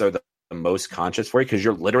picks are the most conscious for you, because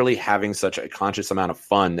you're literally having such a conscious amount of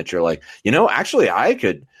fun that you're like, actually, I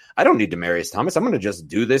don't need Demaryius Thomas. I'm going to just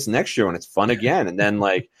do this next year when it's fun again. And then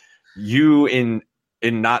like you in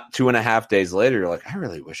not 2.5 days later, you're like, I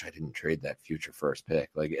really wish I didn't trade that future first pick.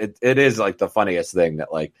 Like it is like the funniest thing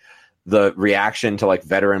that like the reaction to like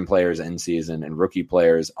veteran players in season and rookie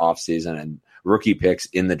players off season and rookie picks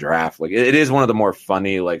in the draft. Like it is one of the more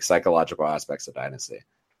funny, like psychological aspects of Dynasty.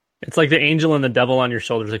 It's like the angel and the devil on your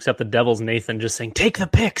shoulders, except the devil's Nathan just saying, take the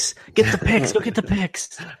picks, get the picks, go get the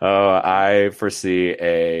picks. Oh, I foresee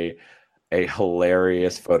a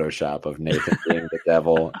hilarious Photoshop of Nathan being the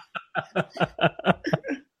devil.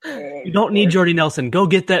 You don't need Jordy Nelson. Go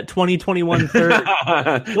get that 2021 third.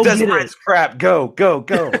 That's crap. Go.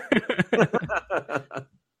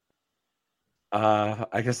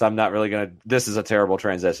 I guess I'm not really going to. This is a terrible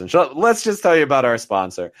transition. So let's just tell you about our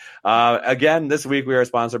sponsor. Again, this week we are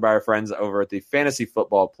sponsored by our friends over at the Fantasy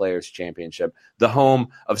Football Players Championship, the home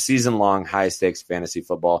of season-long high-stakes fantasy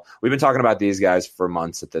football. We've been talking about these guys for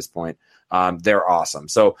months at this point. They're awesome.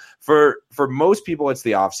 So for most people, it's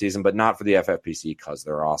the off season, but not for the FFPC, because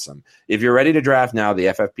they're awesome. If you're ready to draft now, the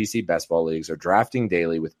FFPC Best Ball Leagues are drafting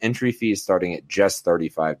daily with entry fees starting at just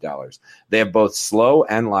 $35. They have both slow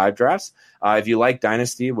and live drafts. If you like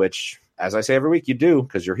Dynasty, which, as I say every week, you do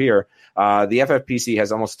because you're here, the FFPC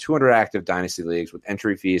has almost 200 active Dynasty leagues with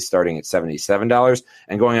entry fees starting at $77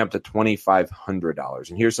 and going up to $2,500.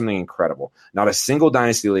 And here's something incredible. Not a single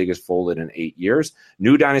Dynasty league is folded in 8 years.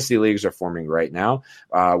 New Dynasty leagues are forming right now,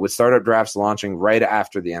 with startup drafts launching right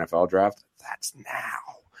after the NFL draft. That's now.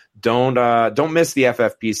 Don't miss the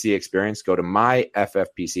FFPC experience. Go to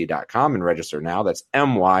myffpc.com and register now. That's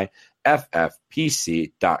myffpc.com,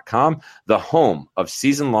 the home of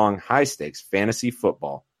season-long high-stakes fantasy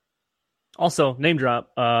football. Also, name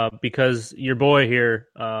drop, because your boy here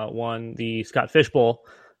won the Scott Fish Bowl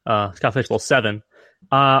 7.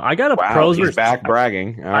 I got a pros he's versus back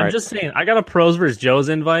bragging. All right. Just saying, I got a pros versus Joe's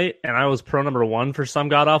invite, and I was pro number 1 for some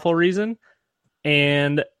god-awful reason.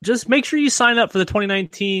 And just make sure you sign up for the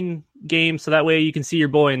 2019 game so that way you can see your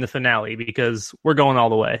boy in the finale, because we're going all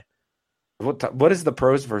the way. What is the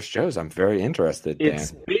pros versus Joe's? I'm very interested, Dan.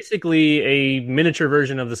 It's basically a miniature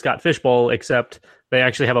version of the Scott Fish Bowl, except they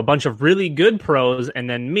actually have a bunch of really good pros and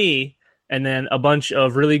then me, and then a bunch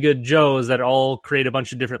of really good Joes that all create a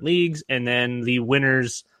bunch of different leagues, and then the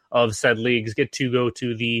winners of said leagues get to go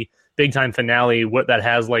to the big time finale that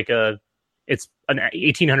has it's an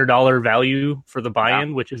 $1,800 value for the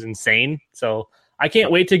buy-in, which is insane. So I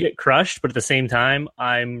can't wait to get crushed, but at the same time,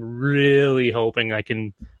 I'm really hoping I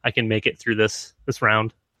can make it through this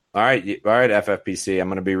round. All right, FFPC. I'm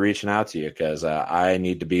going to be reaching out to you because I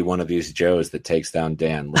need to be one of these Joes that takes down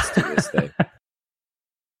Dan. Let's do this thing.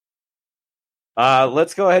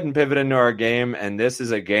 Let's go ahead and pivot into our game, and this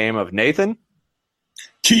is a game of Nathan.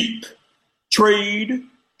 Keep, trade,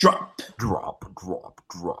 drop. Drop.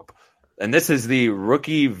 And this is the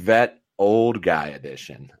rookie vet old guy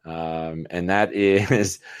edition. And that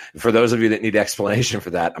is, for those of you that need explanation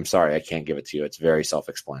for that, I'm sorry, I can't give it to you. It's very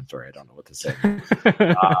self-explanatory. I don't know what to say.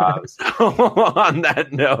 So on that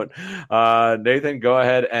note, Nathan, go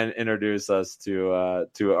ahead and introduce us to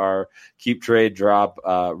our Keep Trade Drop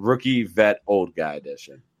rookie vet old guy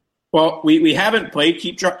edition. Well, we haven't played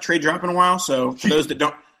Trade Drop in a while, so for those that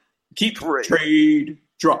don't, Keep Trade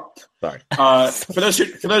Drop. Sorry. For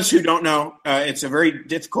those who don't know, it's a very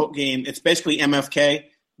difficult game. It's basically MFK,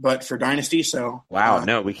 but for Dynasty. So wow,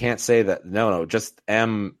 no, we can't say that. No, just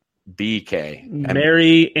MBK.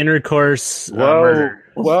 Marry, intercourse, murder.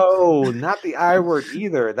 Whoa, not the I word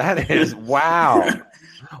either. That is wow.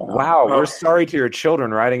 Wow, we're sorry to your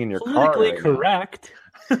children riding in your car. Politically correct.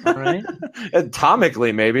 All right.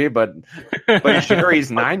 Atomically, maybe, but Sherry's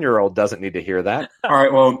 9-year-old doesn't need to hear that. All right.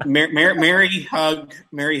 Well, Mary hug,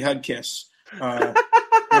 kiss, or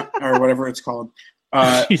whatever it's called.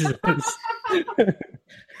 Jesus.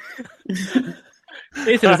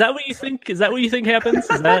 Nathan, is that what you think? Is that what you think happens?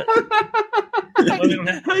 Is that we don't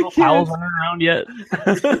have owls running around yet?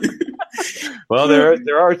 Well,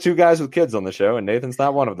 there are 2 guys with kids on the show, and Nathan's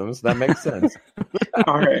not one of them, so that makes sense.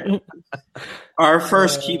 All right. Our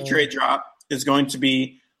first Keep Trade Drop is going to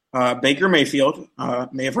be Baker Mayfield.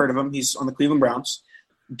 May have heard of him. He's on the Cleveland Browns.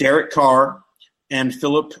 Derek Carr and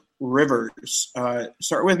Phillip Rivers.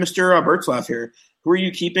 Start with Mr. Bertzlaff here. Who are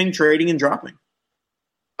you keeping, trading, and dropping?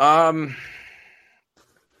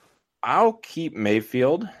 I'll keep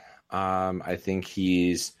Mayfield. I think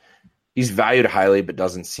he's valued highly, but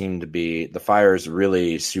doesn't seem to be. The fire is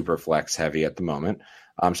really super flex heavy at the moment.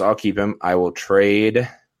 So I'll keep him. I will trade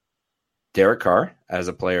Derek Carr as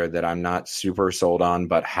a player that I'm not super sold on,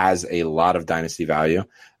 but has a lot of dynasty value.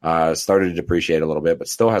 Started to depreciate a little bit, but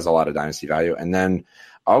still has a lot of dynasty value. And then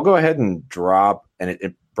I'll go ahead and drop, and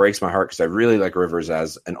it breaks my heart because I really like Rivers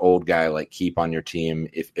as an old guy, like keep on your team,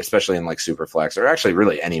 especially in like super flex or actually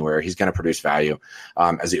really anywhere. He's going to produce value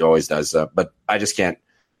as he always does. But I just can't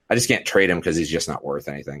trade him because he's just not worth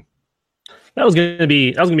anything. That was going to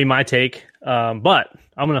be my take, but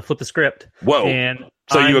I'm going to flip the script. Whoa! And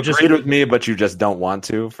so you agreed with me, but you just don't want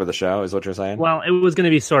to for the show, is what you're saying? Well, it was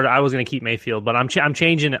going to be I was going to keep Mayfield, but I'm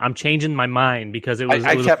changing my mind because it was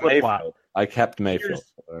a flip-flop. I kept Mayfield.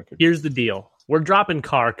 Here's the deal: we're dropping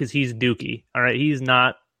Carr because he's dookie. All right, he's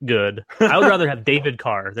not good. I would rather have David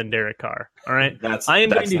Carr than Derek Carr. All right, that's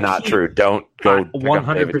not true. Don't go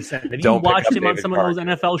 100%. If you watched him on some of those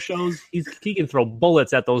NFL shows, he can throw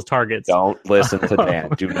bullets at those targets. Don't listen to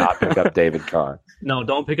Dan. Do not pick up David Carr. No,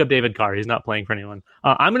 don't pick up David Carr. He's not playing for anyone.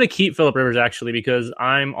 I'm going to keep Phillip Rivers actually because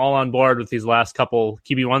I'm all on board with these last couple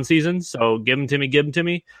QB1 seasons. So give him to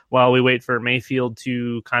me while we wait for Mayfield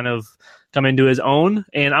to kind of come into his own.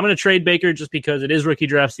 And I'm going to trade Baker just because it is rookie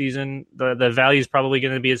draft season. The value is probably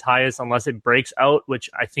going to be his highest unless it breaks out, which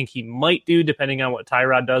I think he might do depending on what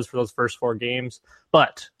Tyrod does for those first 4 games.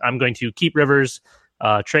 But I'm going to keep Rivers,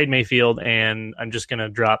 trade Mayfield, and I'm just going to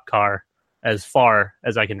drop Carr as far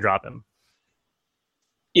as I can drop him.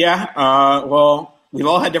 Yeah, well, we've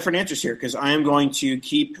all had different answers here because I am going to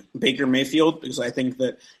keep Baker Mayfield because I think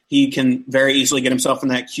that he can very easily get himself in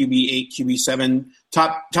that QB8, QB7,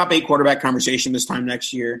 top 8 quarterback conversation this time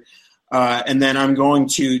next year. And then I'm going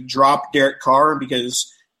to drop Derek Carr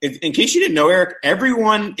because in case you didn't know, Eric,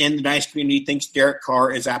 everyone in the Dynasty community thinks Derek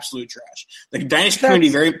Carr is absolute trash. The Dynasty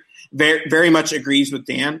community very much agrees with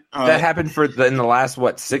Dan. That happened in the last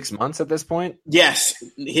 6 months at this point? Yes,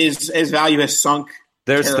 his value has sunk.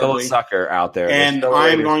 There's terribly. still a sucker out there. And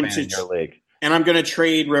I'm going to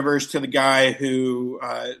trade Rivers to the guy who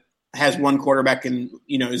has one quarterback and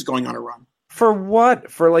is going on a run. For what?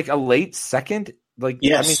 For like a late second?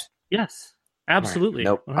 Yes. Yes. Absolutely.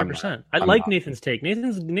 Right. Nope, 100%. I like Nathan's take.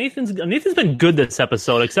 Nathan's been good this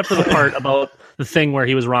episode, except for the part about the thing where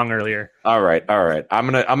he was wrong earlier. All right. I'm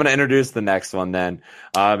gonna introduce the next one then.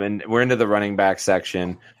 And we're into the running back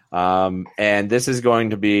section. And this is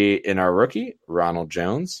going to be in our rookie, Ronald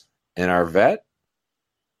Jones, in our vet,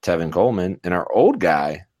 Tevin Coleman, and our old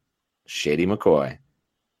guy, Shady McCoy.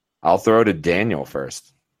 I'll throw to Daniel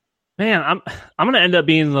first. Man, I'm gonna end up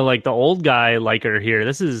being the old guy liker here.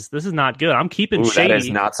 This is not good. I'm keeping Shady. That is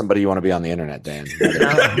not somebody you want to be on the internet, Dan.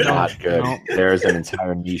 That is not good. No. There's an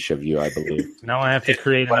entire niche of you, I believe. Now I have to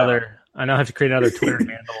create another. I now have to create another Twitter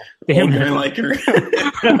handle. Damn, old guy liker.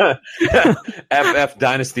 FF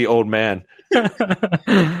Dynasty old man.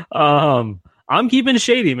 I'm keeping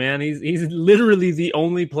Shady, man. He's literally the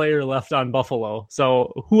only player left on Buffalo.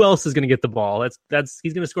 So who else is going to get the ball? He's going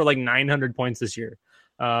to score like 900 points this year.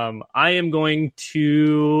 I am going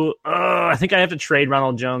to. I think I have to trade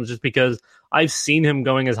Ronald Jones just because I've seen him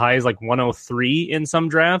going as high as like 103 in some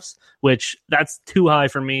drafts, which that's too high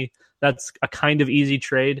for me. That's a kind of easy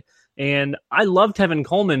trade. And I love Tevin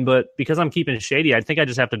Coleman, but because I'm keeping Shady, I think I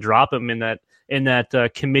just have to drop him in that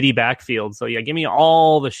committee backfield. So yeah, give me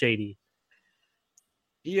all the Shady.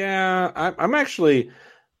 Yeah,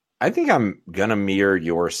 I think I'm gonna mirror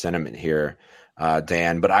your sentiment here,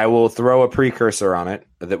 Dan, but I will throw a precursor on it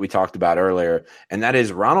that we talked about earlier, and that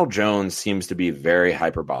is Ronald Jones seems to be very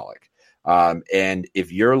hyperbolic. And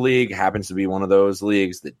if your league happens to be one of those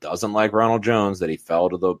leagues that doesn't like Ronald Jones, that he fell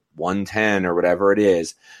to the 110 or whatever it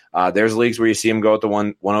is, there's leagues where you see him go at the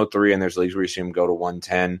 103, and there's leagues where you see him go to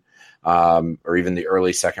 110, or even the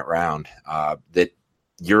early second round, that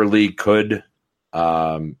your league could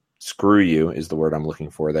screw you is the word I'm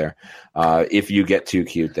looking for there, if you get too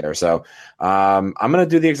cute there. So I'm going to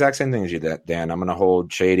do the exact same thing as you did, Dan. I'm going to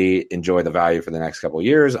hold Shady, enjoy the value for the next couple of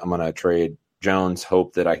years. I'm going to trade Jones,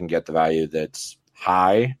 hope that I can get the value that's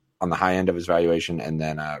high on the high end of his valuation, and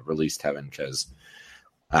then release Tevin because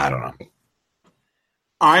I don't know.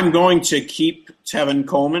 I'm going to keep Tevin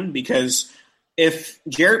Coleman because if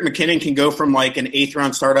Jarrett McKinnon can go from like an 8th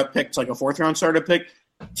round startup pick to like a 4th round startup pick,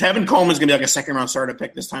 Tevin Coleman is going to be like a 2nd round startup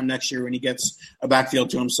pick this time next year when he gets a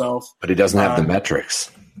backfield to himself. But he doesn't have the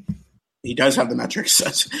metrics. He does have the metrics.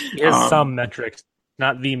 He has some metrics.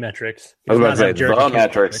 Not the metrics. I was about to say, the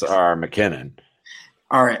metrics are McKinnon.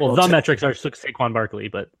 All right. Well, the metrics are Saquon Barkley,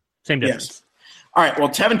 but same difference. Yes. All right. Well,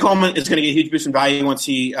 Tevin Coleman is going to get a huge boost in value once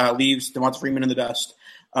he leaves Devonta Freeman in the dust.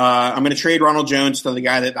 I'm going to trade Ronald Jones to the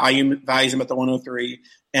guy that values him at the 103,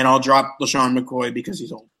 and I'll drop LaShawn McCoy because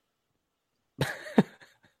he's old.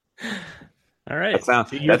 All right.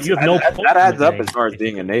 That adds up as far as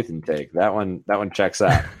being a Nathan take. That one checks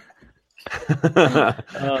out.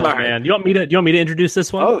 Man, you want me to introduce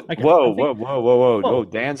this one? Whoa!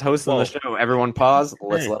 Dan's hosting the show. Everyone, pause.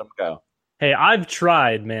 Let's let him go. Hey, I've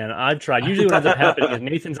tried, man. Usually what ends up happening is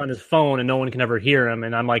Nathan's on his phone and no one can ever hear him,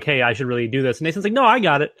 and I'm like, hey, I should really do this. And Nathan's like, no, I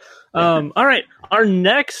got it. All right, our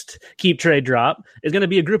next keep trade drop is going to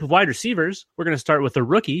be a group of wide receivers. We're going to start with the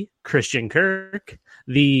rookie Christian Kirk.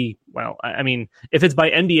 If it's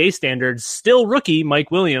by NBA standards, still rookie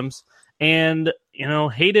Mike Williams. And,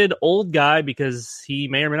 hated old guy because he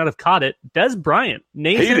may or may not have caught it, Des Bryant.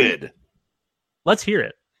 Nathan, hated. Let's hear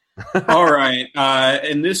it. All right.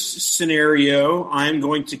 In this scenario, I'm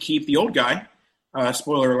going to keep the old guy.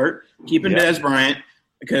 Spoiler alert. Keeping Des Bryant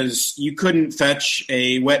because you couldn't fetch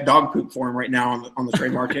a wet dog poop for him right now on the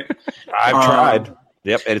trade market. I've tried.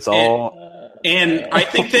 Yep, it's all. And I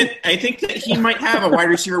think that he might have a wide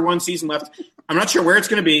receiver one season left. I'm not sure where it's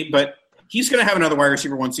going to be, but he's going to have another wide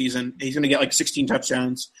receiver one season. He's going to get like 16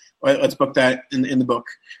 touchdowns. Let's book that in the book.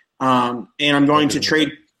 And I'm going to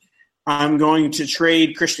trade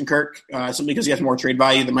Christian Kirk simply because he has more trade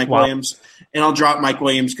value than Mike Williams. And I'll drop Mike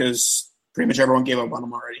Williams because pretty much everyone gave up on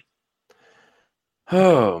him already.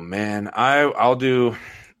 Oh, man. I'll do,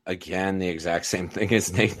 again, the exact same thing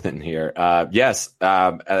as Nathan here. Yes,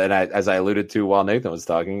 and as I alluded to while Nathan was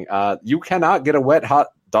talking, you cannot get a wet, hot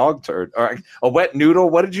dog turd or a wet noodle.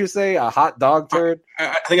 What did you say? A hot dog turd?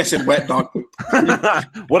 I think I said wet dog poop.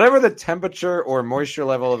 Whatever the temperature or moisture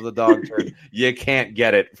level of the dog turd, you can't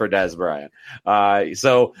get it for Des Bryant.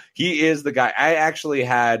 So he is the guy. I actually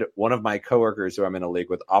had one of my coworkers who I'm in a league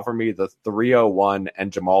with offer me the 301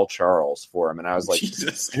 and Jamal Charles for him, and I was like,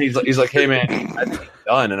 Jesus. and he's like, hey man, I think it's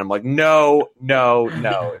done, and I'm like, no.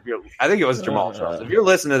 I think it was Jamal Charles. If you're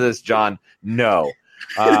listening to this, John, no.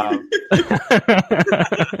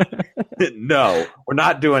 No, we're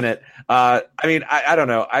not doing it. I mean, I don't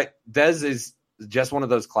know. Dez is just one of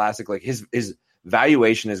those classic, like his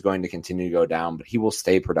valuation is going to continue to go down, but he will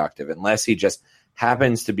stay productive unless he just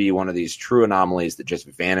happens to be one of these true anomalies that just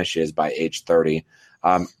vanishes by age 30.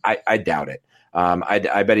 I doubt it.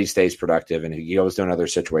 I bet he stays productive, and he goes to another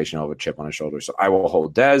situation, he'll have a chip on his shoulder. So I will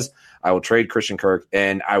hold Dez. I will trade Christian Kirk,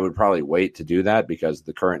 and I would probably wait to do that because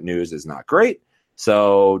the current news is not great.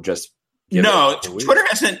 So just Twitter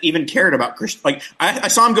hasn't even cared about Christian. Like I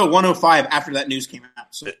saw him go 105 after that news came out.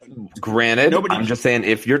 So, granted, I'm just saying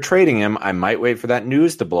if you're trading him, I might wait for that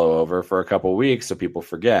news to blow over for a couple of weeks so people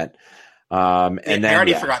forget. And then they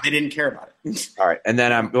already forgot. They didn't care about it. All right, and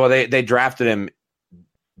then they drafted him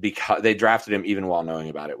because they drafted him even while knowing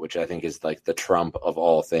about it, which I think is like the Trump of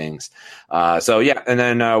all things. So yeah, and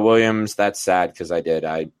then Williams. That's sad because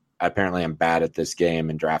I apparently am bad at this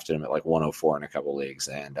game and drafted him at like 104 in a couple leagues,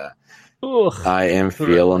 and I am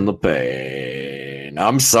feeling the pain.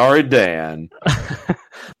 I'm sorry, Dan. All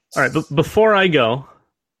right, but before I go,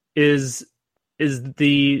 is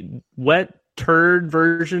the wet turd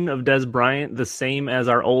version of Des Bryant the same as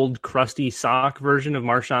our old crusty sock version of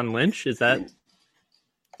Marshawn Lynch? Is that?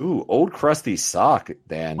 Ooh, old crusty sock,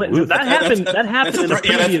 Dan. Wait, that happened. That happened.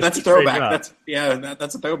 That's a throwback. That's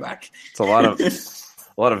a throwback. It's a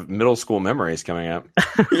lot of middle school memories coming up.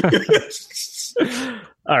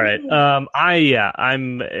 All right.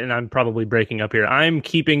 I'm probably breaking up here. I'm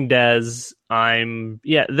keeping Dez.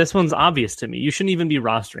 This one's obvious to me. You shouldn't even be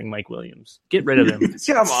rostering Mike Williams. Get rid of him.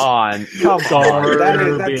 Come on.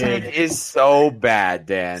 That take is so bad,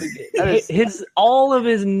 Dan. All of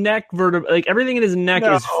his neck vertebrae, like everything in his neck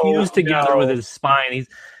is fused together with his spine.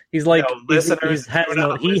 He's like, listeners, do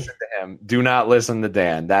not listen to him. Do not listen to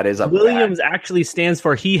Dan. That is Williams actually stands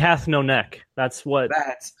for he hath no neck. That's horrible.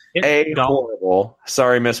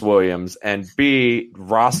 Sorry, Miss Williams. And B,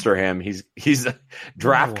 roster him. He's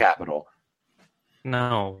draft capital.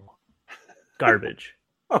 No. Garbage.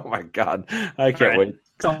 Oh my God. I can't wait. It's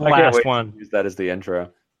the last one. Use that as the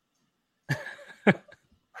intro.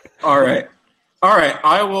 All right.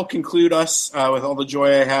 I will conclude us with all the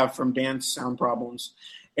joy I have from Dan's sound problems.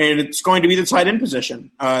 And it's going to be the tight end position.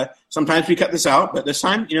 Sometimes we cut this out, but this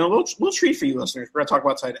time, we'll treat for you listeners. We're going to talk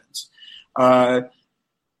about tight ends.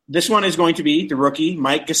 This one is going to be the rookie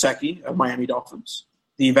Mike Gesicki of Miami Dolphins,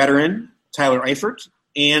 the veteran Tyler Eifert,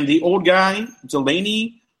 and the old guy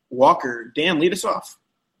Delaney Walker. Dan, lead us off.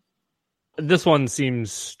 This one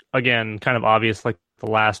seems, again, kind of obvious like the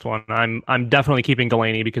last one. I'm definitely keeping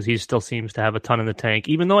Delaney because he still seems to have a ton in the tank,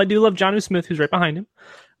 even though I do love Jonnu Smith, who's right behind him.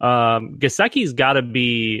 Gesicki's got to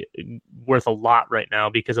be worth a lot right now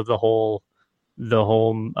because of the whole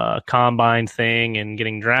combine thing and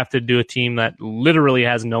getting drafted to a team that literally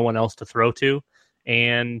has no one else to throw to.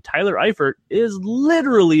 And Tyler Eifert is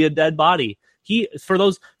literally a dead body. For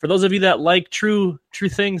those of you that like true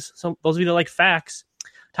things, so those of you that like facts,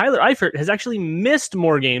 Tyler Eifert has actually missed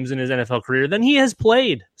more games in his NFL career than he has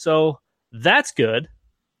played. So that's good.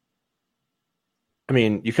 I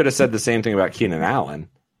mean, you could have said the same thing about Keenan Allen.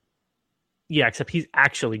 Yeah, except he's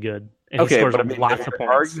actually good. And he scores lots of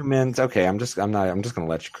points. Arguments. Okay, I'm just going to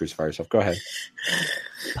let you crucify yourself. Go ahead.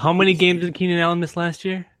 How many games did Keenan Allen miss last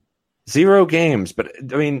year? 0 games. But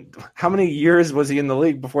I mean, how many years was he in the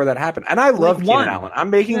league before that happened? And I love Keenan Allen. I'm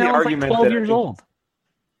making the argument 12 years old.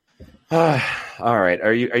 All right.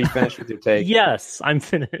 Are you finished with your take? Yes, I'm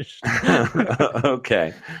finished.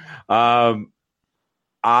 Okay.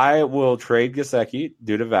 I will trade Gesicki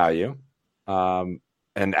due to value.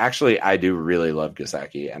 And actually, I do really love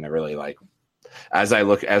Gesicki, and I really like as I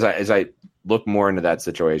look more into that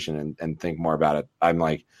situation and think more about it. I'm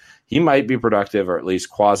like, he might be productive or at least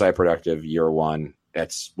quasi-productive year one.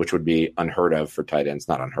 Which would be unheard of for tight ends,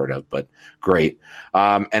 not unheard of, but great.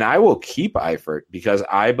 And I will keep Eifert because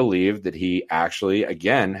I believe that he actually,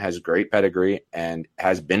 again, has great pedigree and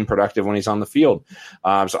has been productive when he's on the field.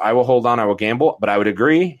 So I will hold on. I will gamble, but I would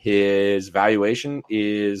agree his valuation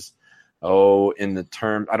is, in the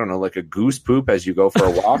term, I don't know, like a goose poop as you go for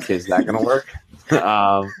a walk. Is that going to work?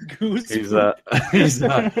 He's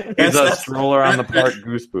a stroller on the park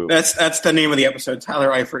goose poop. That's the name of the episode. Tyler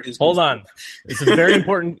Eifert is. Hold on, it's a very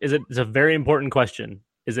important. It's a very important question.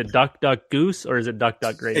 Is it Duck Duck Goose or is it Duck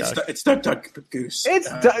Duck Grey Duck? It's Duck Duck Goose.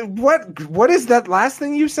 What is that last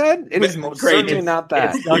thing you said? It is certainly not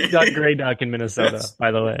that. It's Duck Duck Grey Duck in Minnesota,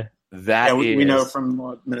 by the way. We know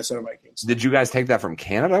from Minnesota Vikings. Did you guys take that from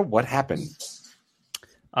Canada? What happened?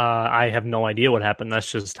 I have no idea what happened. That's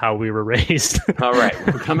just how we were raised. All right,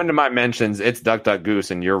 we're coming to my mentions. It's Duck Duck Goose,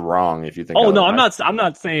 and you're wrong if you think. Oh no, I'm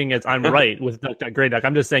not saying I'm right with Duck Duck Grey Duck.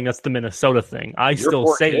 I'm just saying that's the Minnesota thing. I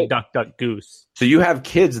still say Duck Duck Goose. So you have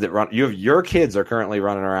kids that run. Your kids are currently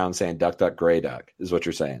running around saying Duck Duck Grey Duck. Is what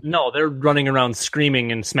you're saying? No, they're running around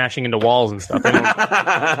screaming and smashing into walls and stuff. All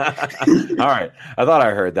right, I thought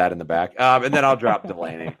I heard that in the back, and then I'll drop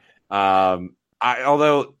Delaney.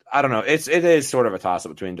 Although I don't know, it is sort of a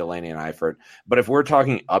toss-up between Delaney and Eifert. But if we're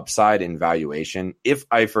talking upside in valuation, if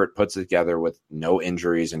Eifert puts it together with no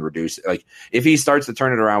injuries and if he starts to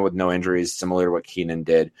turn it around with no injuries, similar to what Keenan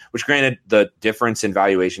did, which granted the difference in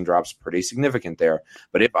valuation drops pretty significant there.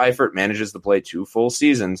 But if Eifert manages to play 2 full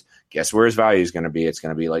seasons, guess where his value is going to be? It's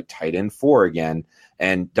going to be like tight end 4 again.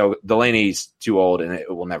 And Delaney's too old, and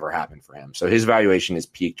it will never happen for him. So his valuation is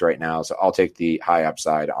peaked right now. So I'll take the high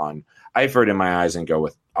upside on Eifert in my eyes and go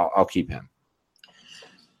with I'll keep him.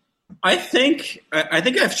 I think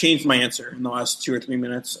I've changed my answer in the last 2 or 3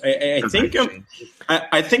 minutes. I think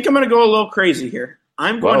I'm going to go a little crazy here.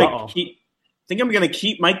 I'm going to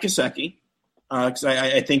keep Mike Gesicki because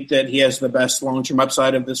I think that he has the best long-term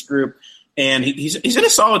upside of this group. And he's in a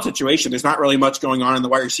solid situation. There's not really much going on in the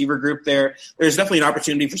wide receiver group there. There's definitely an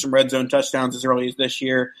opportunity for some red zone touchdowns as early as this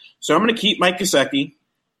year. So I'm going to keep Mike Gesicki.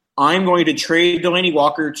 I'm going to trade Delaney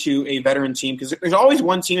Walker to a veteran team because there's always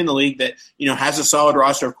one team in the league that has a solid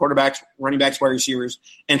roster of quarterbacks, running backs, wide receivers,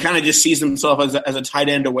 and kind of just sees themselves as a tight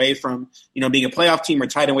end away from being a playoff team or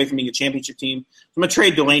tight end away from being a championship team. So I'm going to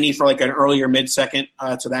trade Delaney for like an earlier mid-second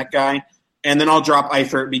to that guy, and then I'll drop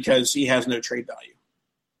Eifert because he has no trade value.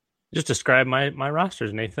 Just describe my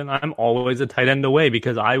rosters, Nathan. I'm always a tight end away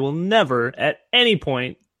because I will never at any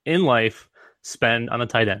point in life spend on a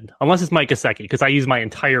tight end unless it's Mike Gesicki because I use my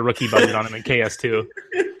entire rookie budget on him in KS2.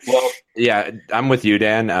 Well, yeah, I'm with you,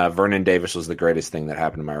 Dan. Vernon Davis was the greatest thing that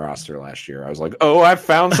happened to my roster last year. I was like, I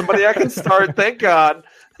found somebody I can start. Thank God.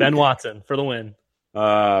 Ben Watson for the win.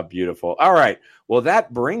 Beautiful. All right. Well,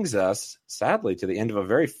 that brings us, sadly, to the end of a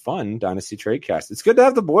very fun Dynasty Tradecast. It's good to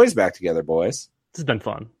have the boys back together, boys. This has been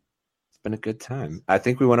fun. It's been a good time. I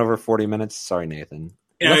think we went over 40 minutes. Sorry, Nathan.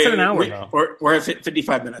 Less than an hour, though. We're at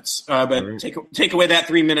 55 minutes. But take away that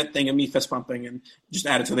 3-minute thing of me fist pumping and just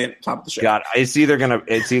add it to the top of the show. God, it's either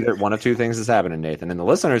one of 2 things is happening, Nathan. And the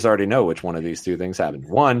listeners already know which one of these 2 things happened.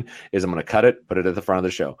 One is I'm going to cut it, put it at the front of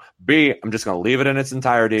the show. B, I'm just going to leave it in its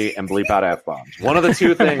entirety and bleep out F-bombs. One of the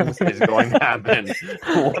 2 things is going to happen.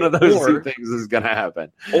 One of those 2 things is going to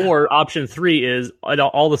happen. Or option 3 is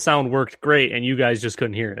all the sound worked great and you guys just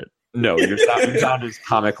couldn't hear it. No, your sound is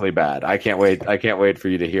comically bad. I can't wait for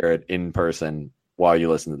you to hear it in person while you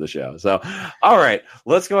listen to the show. So, all right,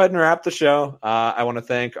 let's go ahead and wrap the show. I want to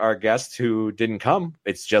thank our guest who didn't come.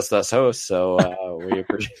 It's just us hosts, so we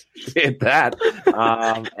appreciate that.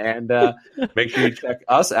 And make sure you check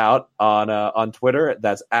us out on Twitter.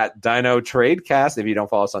 That's at Dino Tradecast. If you don't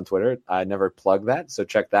follow us on Twitter, I never plug that, so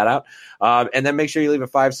check that out. And then make sure you leave a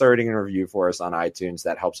 5-star rating and review for us on iTunes.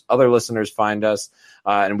 That helps other listeners find us.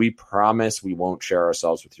 And we promise we won't share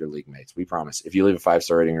ourselves with your league mates. We promise. If you leave a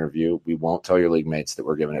 5-star rating and review, we won't tell your league mates that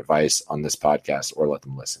we're giving advice on this podcast or let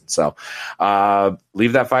them listen. So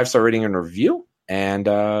leave that 5-star rating and review. And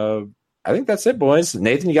I think that's it, boys.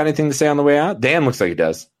 Nathan, you got anything to say on the way out? Dan looks like he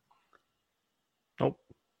does.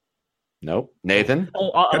 Nope. Nathan?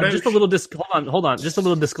 Just a little hold on. Just a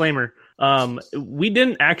little disclaimer. We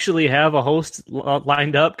didn't actually have a host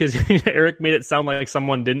lined up because Eric made it sound like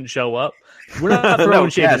someone didn't show up. We're not throwing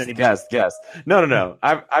shade at anybody. Yes. No.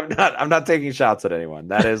 I'm not taking shots at anyone.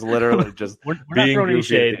 That is literally just we're not throwing any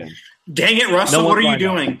shade. Dang it, Russell! What are you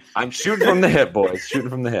doing? I'm shooting from the hip, boys. Shooting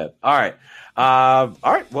from the hip. All right.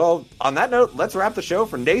 Well, on that note, let's wrap the show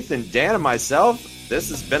for Nathan, Dan, and myself. This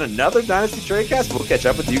has been another Dynasty Tradecast. We'll catch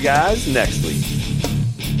up with you guys next week.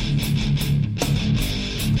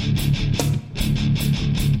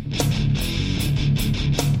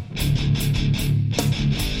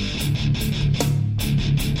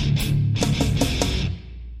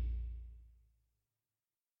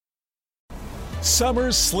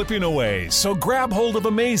 Summer's slipping away, so grab hold of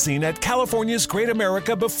amazing at California's Great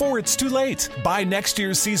America before it's too late. Buy next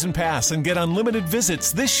year's season pass and get unlimited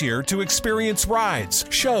visits this year to experience rides,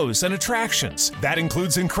 shows, and attractions. That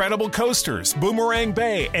includes incredible coasters, Boomerang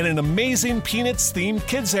Bay, and an amazing Peanuts-themed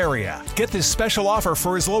kids area. Get this special offer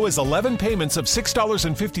for as low as 11 payments of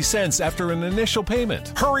 $6.50 after an initial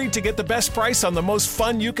payment. Hurry to get the best price on the most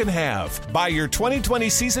fun you can have. Buy your 2020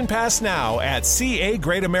 season pass now at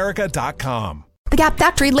cagreatamerica.com. The Gap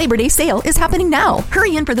Factory Labor Day sale is happening now.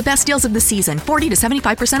 Hurry in for the best deals of the season, 40 to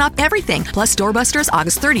 75% off everything. Plus doorbusters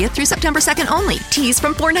August 30th through September 2nd only. Tees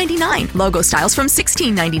from $4.99, logo styles from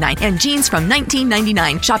 $16.99, and jeans from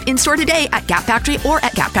 $19.99. Shop in-store today at Gap Factory or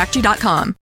at gapfactory.com.